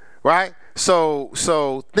 Right? Right? So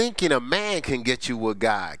thinking a man can get you what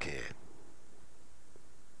God can.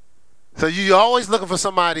 So you're always looking for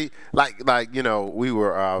somebody like I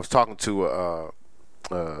was talking to a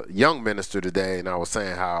young minister today, and I was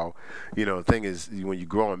saying how, the thing is, when you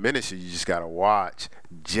grow in ministry, you just got to watch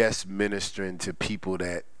just ministering to people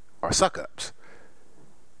that are suck-ups.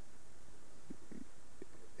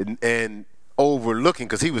 And overlooking,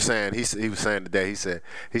 because he was saying today,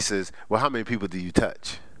 he says, well, how many people do you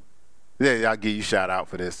touch? Yeah, I'll give you a shout out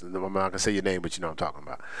for this. I'm not going to say your name, but you know what I'm talking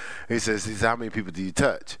about. He says, how many people do you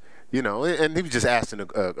touch? And he was just asking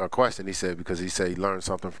a question. He said, because he learned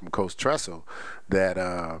something from Coach Tressel, that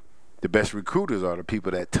the best recruiters are the people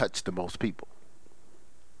that touch the most people.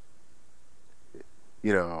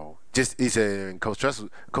 He said, and Coach Tressel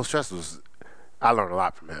I learned a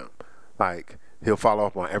lot from him. Like, he'll follow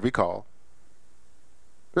up on every call.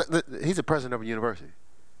 He's the president of a university.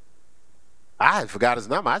 I had forgot his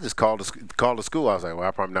number. I just called the school. I was like, well,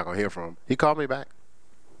 I'm probably not going to hear from him. He called me back.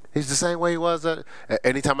 He's the same way he was.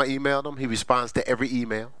 Anytime I emailed him, he responds to every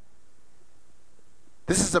email.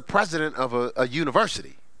 This is the president of a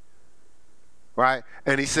university, right?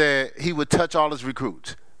 And he said he would touch all his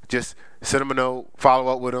recruits. Just send him a note,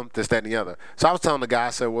 follow up with him, this, that, and the other. So I was telling the guy, I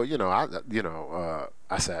said, well,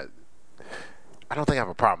 I said, I don't think I have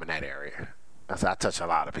a problem in that area. I said, I touch a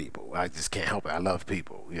lot of people. I just can't help it. I love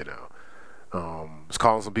people, I was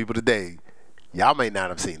calling some people today. Y'all may not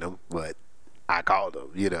have seen them, but I called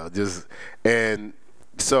them, and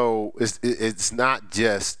so it's not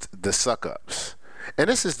just the suck-ups. And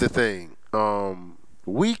this is the thing.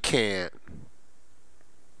 We can't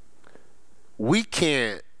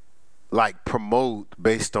like promote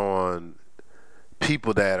based on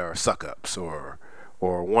people that are suck-ups or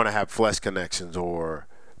want to have flesh connections or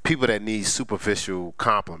people that need superficial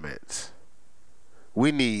compliments.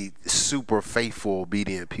 We need super faithful,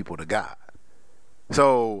 obedient people to God.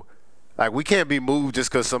 So, like, we can't be moved just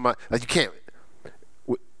because somebody, like, you can't.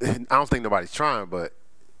 I don't think nobody's trying, but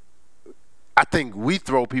I think we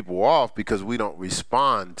throw people off because we don't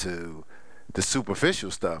respond to the superficial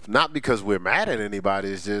stuff. Not because we're mad at anybody.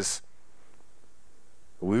 It's just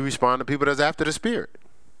we respond to people that's after the spirit.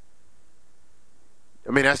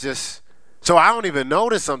 I mean, that's just. So I don't even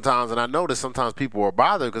notice sometimes, and I notice sometimes people are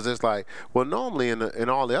bothered because it's like, well, normally in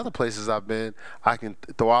all the other places I've been, I can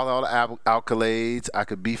throw out all the accolades, I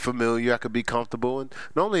could be familiar, I could be comfortable, and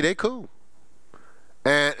normally they cool.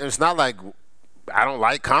 And it's not like I don't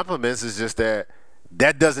like compliments. It's just that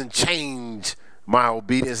doesn't change my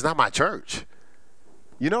obedience. It's not my church.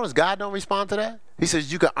 You notice God don't respond to that? He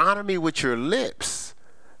says, you can honor me with your lips,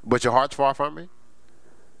 but your heart's far from me.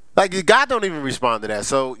 Like, God don't even respond to that.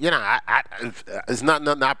 So, you know, it's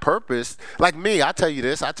not purpose. Like me, I tell you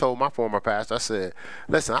this. I told my former pastor, I said,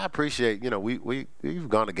 listen, I appreciate, you know, we've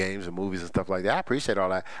gone to games and movies and stuff like that. I appreciate all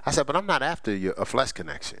that. I said, but I'm not after a flesh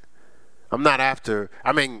connection. I'm not after,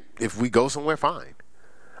 I mean, if we go somewhere, fine.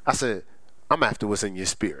 I said, I'm after what's in your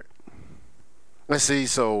spirit. Let's see,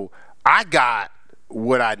 so I got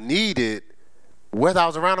what I needed whether I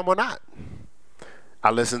was around them or not. I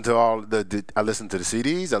listened to I listened to the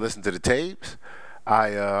CDs, I listened to the tapes.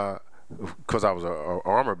 Because I was a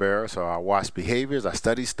armor bearer, so I watched behaviors, I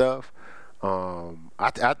studied stuff. I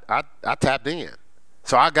tapped in.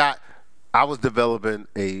 So I was developing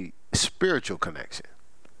a spiritual connection.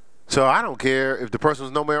 So I don't care if the person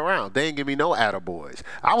was nowhere around. They ain't give me no attaboys.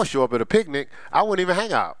 I would show up at a picnic, I wouldn't even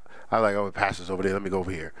hang out. I was like, oh, the pastor's over there, let me go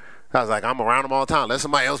over here. I was like, I'm around them all the time. Let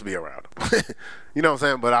somebody else be around them. You know what I'm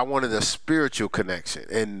saying? But I wanted a spiritual connection.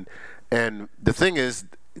 And the thing is,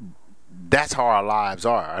 that's how our lives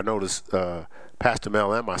are. I notice Pastor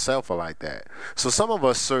Mel and myself are like that. So some of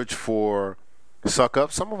us search for suck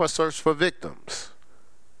up. Some of us search for victims.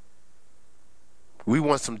 We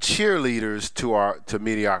want some cheerleaders to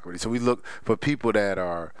mediocrity. So we look for people that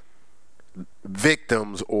are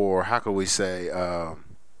victims, or how can we say,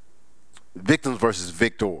 victims versus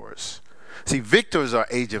victors. See, victors are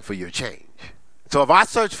agent for your change. So if I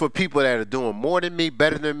search for people that are doing more than me,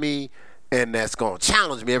 better than me, and that's going to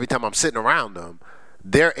challenge me every time I'm sitting around them,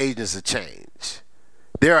 they're agents of change.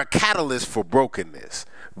 They're a catalyst for brokenness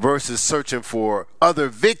versus searching for other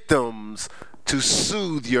victims to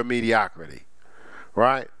soothe your mediocrity,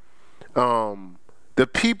 right? The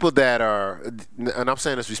people that are, and I'm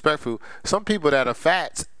saying this respectful, some people that are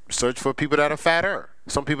fat search for people that are fatter.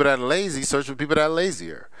 Some people that are lazy search for people that are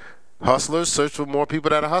lazier. Hustlers search for more people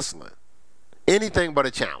that are hustling. Anything but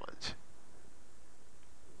a challenge.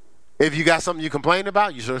 If you got something you complain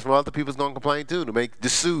about, you search for other people's going to complain too, to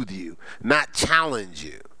soothe you, not challenge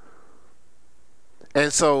you.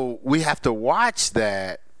 And so we have to watch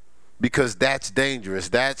that, because that's dangerous.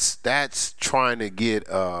 That's trying to get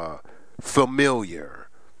familiar,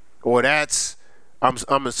 or that's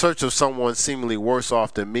I'm in search of someone seemingly worse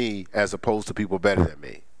off than me as opposed to people better than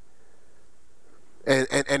me.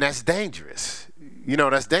 And that's dangerous. You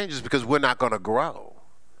know, that's dangerous because we're not going to grow.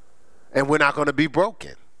 And we're not going to be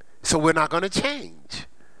broken. So we're not going to change.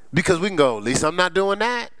 Because we can go, at least I'm not doing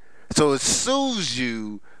that. So it soothes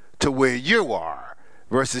you to where you are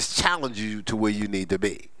versus challenge you to where you need to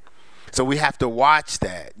be. So we have to watch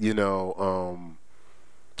that, you know,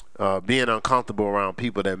 being uncomfortable around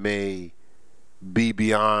people that may be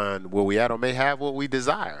beyond where we at or may have what we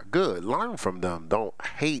desire. Good. Learn from them. Don't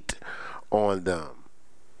hate on them.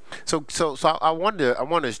 So I want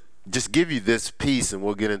to just give you this piece, and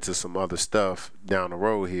we'll get into some other stuff down the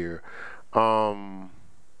road here. God's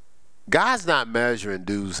not measuring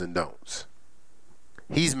do's and don'ts.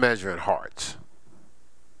 He's measuring hearts.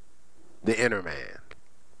 The inner man.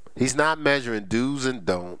 He's not measuring do's and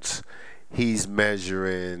don'ts. He's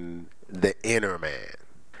measuring the inner man.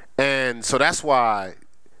 And so that's why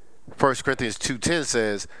 1 Corinthians 2:10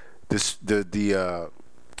 says the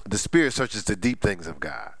Spirit searches the deep things of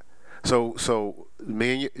God. So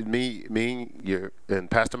me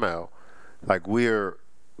and Pastor Mel, like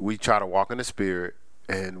we try to walk in the Spirit,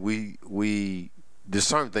 and we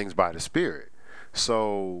discern things by the Spirit.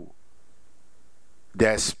 So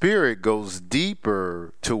that Spirit goes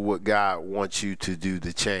deeper to what God wants you to do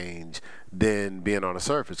to change than being on the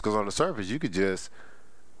surface. Because on the surface, you could just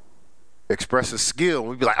express a skill, and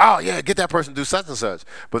we'd be like, oh yeah, get that person to do such and such.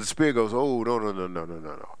 But the Spirit goes, oh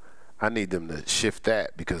no. I need them to shift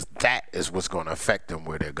that, because that is what's going to affect them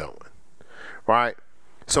where they're going, right?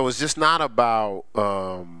 So it's just not about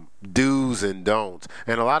do's and don'ts.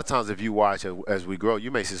 And a lot of times, if you watch as we grow,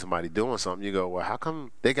 you may see somebody doing something. You go, well, how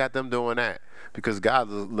come they got them doing that? Because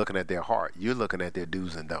God's looking at their heart. You're looking at their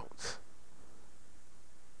do's and don'ts.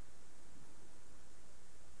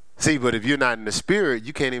 See, but if you're not in the spirit,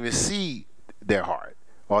 you can't even see their heart.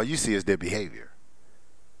 All you see is their behavior.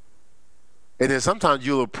 And then sometimes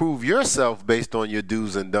you'll approve yourself based on your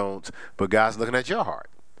do's and don'ts, but God's looking at your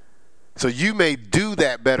heart. So you may do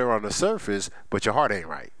that better on the surface, but your heart ain't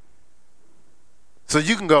right. So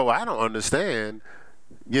you can go, I don't understand,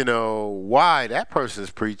 why that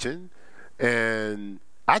person's preaching, and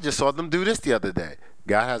I just saw them do this the other day.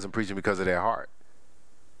 God has them preaching because of their heart.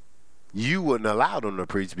 You wouldn't allow them to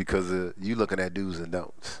preach because of you looking at do's and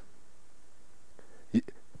don'ts.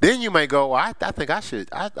 Then you may go, well, I think I should.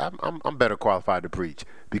 I'm better qualified to preach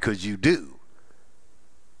because you do.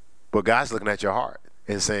 But God's looking at your heart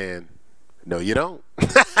and saying, no, you don't.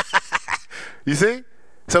 You see?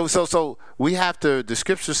 So we have to. The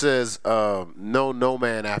scripture says, "No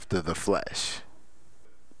man after the flesh."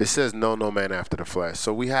 It says, "No man after the flesh."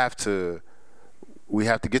 So we have to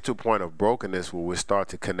get to a point of brokenness where we start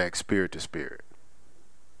to connect spirit to spirit.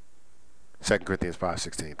 2 Corinthians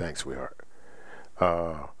 5:16. Thanks, sweetheart.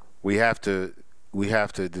 We have to.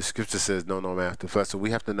 The scripture says, "No man after the flesh." So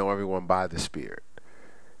we have to know everyone by the Spirit.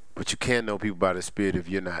 But you can't know people by the Spirit if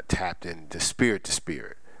you're not tapped into spirit to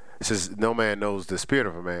spirit. It says, "No man knows the spirit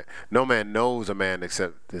of a man. No man knows a man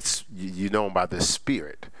except you know him by the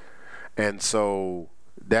Spirit." And so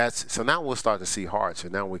now we'll start to see hearts,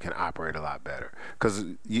 and now we can operate a lot better. Because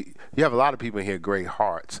you have a lot of people in here, great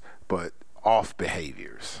hearts, but off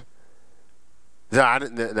behaviors. Now, I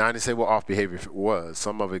didn't say what off behavior was.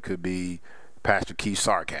 Some of it could be Pastor Keith's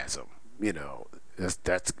sarcasm.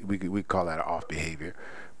 That's we call that an off behavior.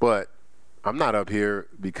 But I'm not up here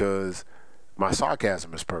because my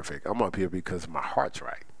sarcasm is perfect. I'm up here because my heart's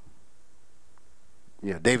right.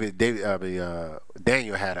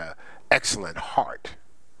 Daniel had an excellent heart.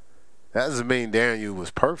 That doesn't mean Daniel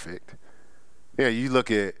was perfect. You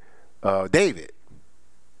look at David,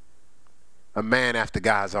 a man after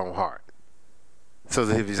God's own heart. So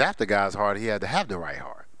if he's after God's heart, he had to have the right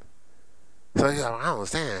heart. So I don't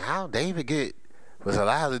understand how David was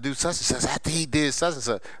allowed to do such and such after he did such and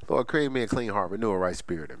such. Lord, create me a clean heart, renew a right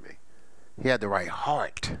spirit in me. He had the right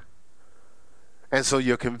heart. And so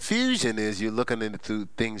your confusion is you're looking into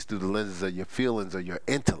things through the lenses of your feelings or your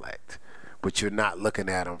intellect, but you're not looking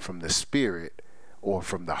at them from the spirit or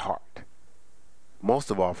from the heart.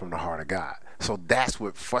 Most of all, from the heart of God. So that's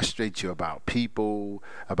what frustrates you about people's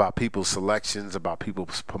selections, about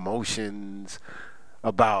people's promotions,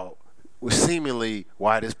 about seemingly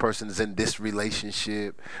why this person is in this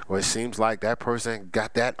relationship, or it seems like that person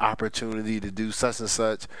got that opportunity to do such and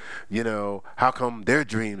such. How come their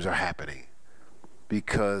dreams are happening?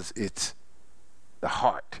 Because it's the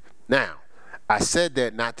heart. Now, I said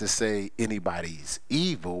that not to say anybody's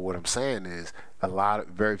evil. What I'm saying is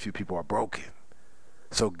very few people are broken.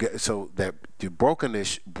 So that the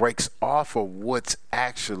brokenness breaks off of what's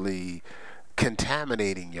actually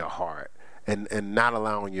contaminating your heart and not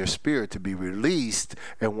allowing your spirit to be released.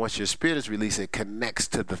 And once your spirit is released, it connects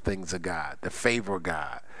to the things of God, the favor of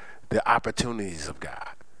God, the opportunities of God.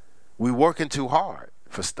 We're working too hard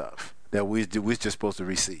for stuff that we're just supposed to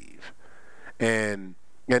receive. And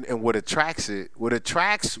what attracts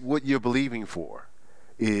what you're believing for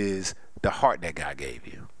is the heart that God gave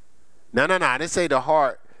you. No. I didn't say the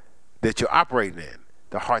heart that you're operating in.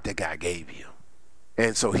 The heart that God gave you.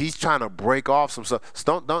 And so He's trying to break off some stuff.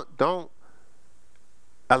 So don't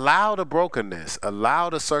allow the brokenness. Allow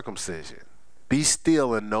the circumcision. Be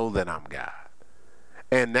still and know that I'm God.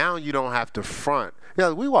 And now you don't have to front.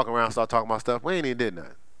 We walk around and start talking about stuff. We ain't even did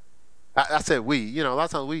nothing. I said we. A lot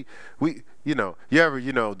of times we you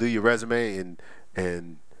ever do your resume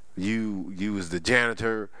and you was the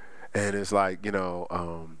janitor and it's like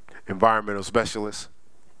environmental specialist,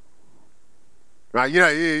 right?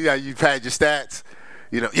 You've had your stats.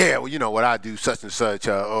 What I do, such and such.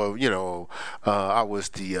 I was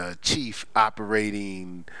the chief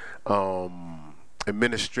operating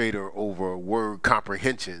administrator over word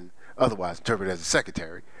comprehension, otherwise interpreted as a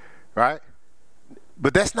secretary, right?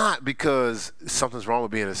 But that's not because something's wrong with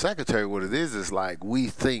being a secretary. What it is like we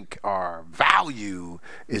think our value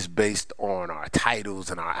is based on our titles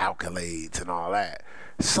and our accolades and all that.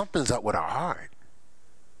 Something's up with our heart.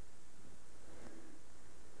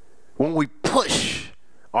 When we push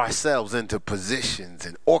ourselves into positions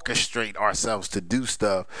and orchestrate ourselves to do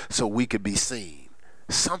stuff so we could be seen,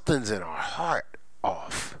 something's in our heart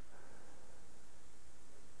off.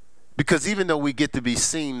 Because even though we get to be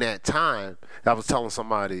seen that time, I was telling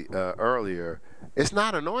somebody earlier, it's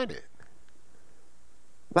not anointed.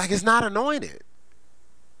 Like, it's not anointed.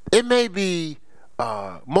 It may be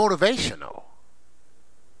motivational,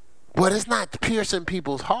 but it's not piercing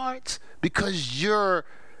people's hearts because your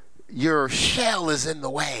shell is in the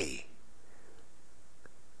way.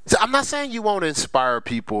 So I'm not saying you won't inspire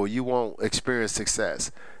people, you won't experience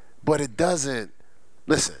success, but it doesn't.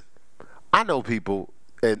 Listen, I know people,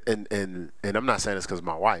 and I'm not saying this because of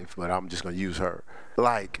my wife, but I'm just gonna use her.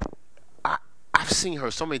 Like, I've seen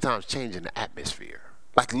her so many times changing the atmosphere,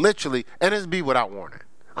 like literally, and it's be without warning.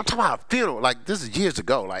 I'm talking about a funeral. Like, this is years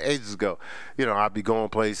ago, like ages ago. You know, I'd be going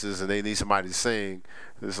places and they need somebody to sing.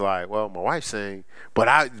 It's like, well, my wife sing. But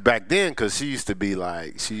I back then, because she used to be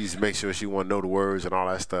like, she used to make sure she wanted to know the words and all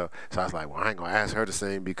that stuff. So I was like, well, I ain't going to ask her to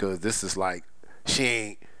sing because this is like, she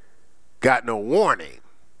ain't got no warning.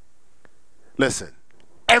 Listen,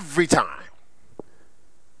 every time,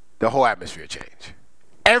 the whole atmosphere changed.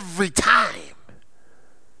 Every time.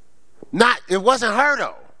 It wasn't her,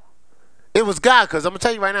 though. It was God, because I'm going to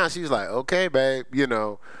tell you right now, she was like, okay, babe, you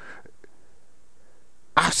know.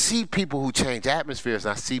 I see people who change atmospheres,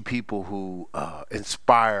 and I see people who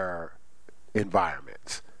inspire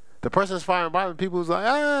environments. The person inspiring environment, people who's like,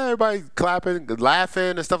 everybody clapping,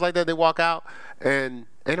 laughing, and stuff like that, they walk out, and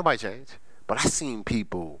ain't nobody changed. But I seen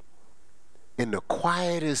people in the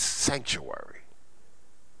quietest sanctuary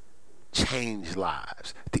change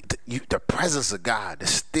lives. The presence of God, the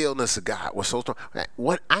stillness of God was so strong.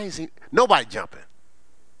 What I ain't seen nobody jumping,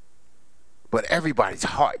 but everybody's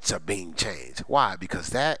hearts are being changed. Why? Because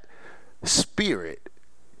that spirit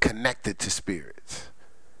connected to spirits,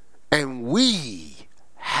 and we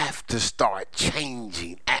have to start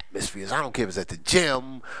changing atmospheres. I don't care if it's at the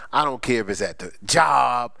gym. I don't care if it's at the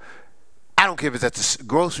job. I don't care if it's at the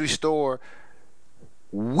grocery store.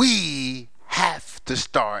 We have to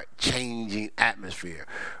start changing atmosphere.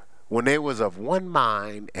 When they was of one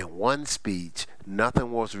mind and one speech,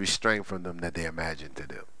 nothing was restrained from them that they imagined to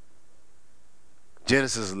do.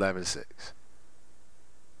 Genesis 11:6.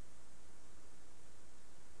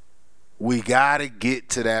 We got to get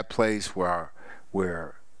to that place where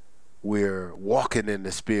we're walking in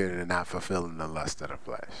the spirit and not fulfilling the lust of the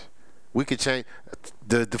flesh. We could change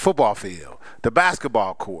the football field, the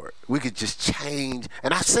basketball court. We could just change.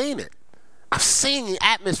 And I've seen it. I've seen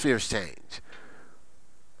atmospheres change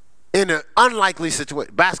in an unlikely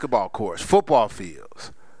situation. Basketball courts, football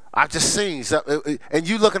fields. I've just seen stuff. And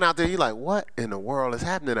you looking out there, you're like, what in the world is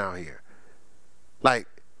happening out here? Like,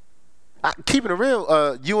 keeping it real,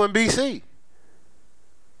 UMBC.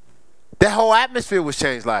 That whole atmosphere was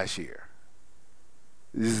changed last year.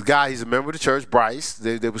 This guy, he's a member of the church, Bryce.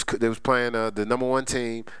 They was playing the number one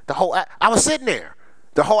team. I was sitting there.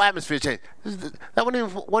 The whole atmosphere changed. That wasn't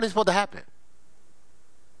even supposed to happen.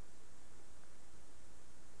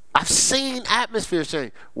 I've seen atmospheres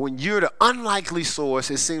change. When you're the unlikely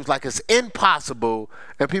source, it seems like it's impossible.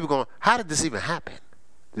 And people going, how did this even happen?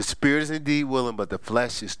 The spirit is indeed willing, but the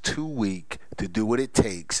flesh is too weak to do what it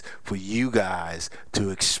takes for you guys to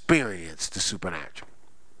experience the supernatural.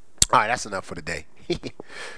 All right, that's enough for today.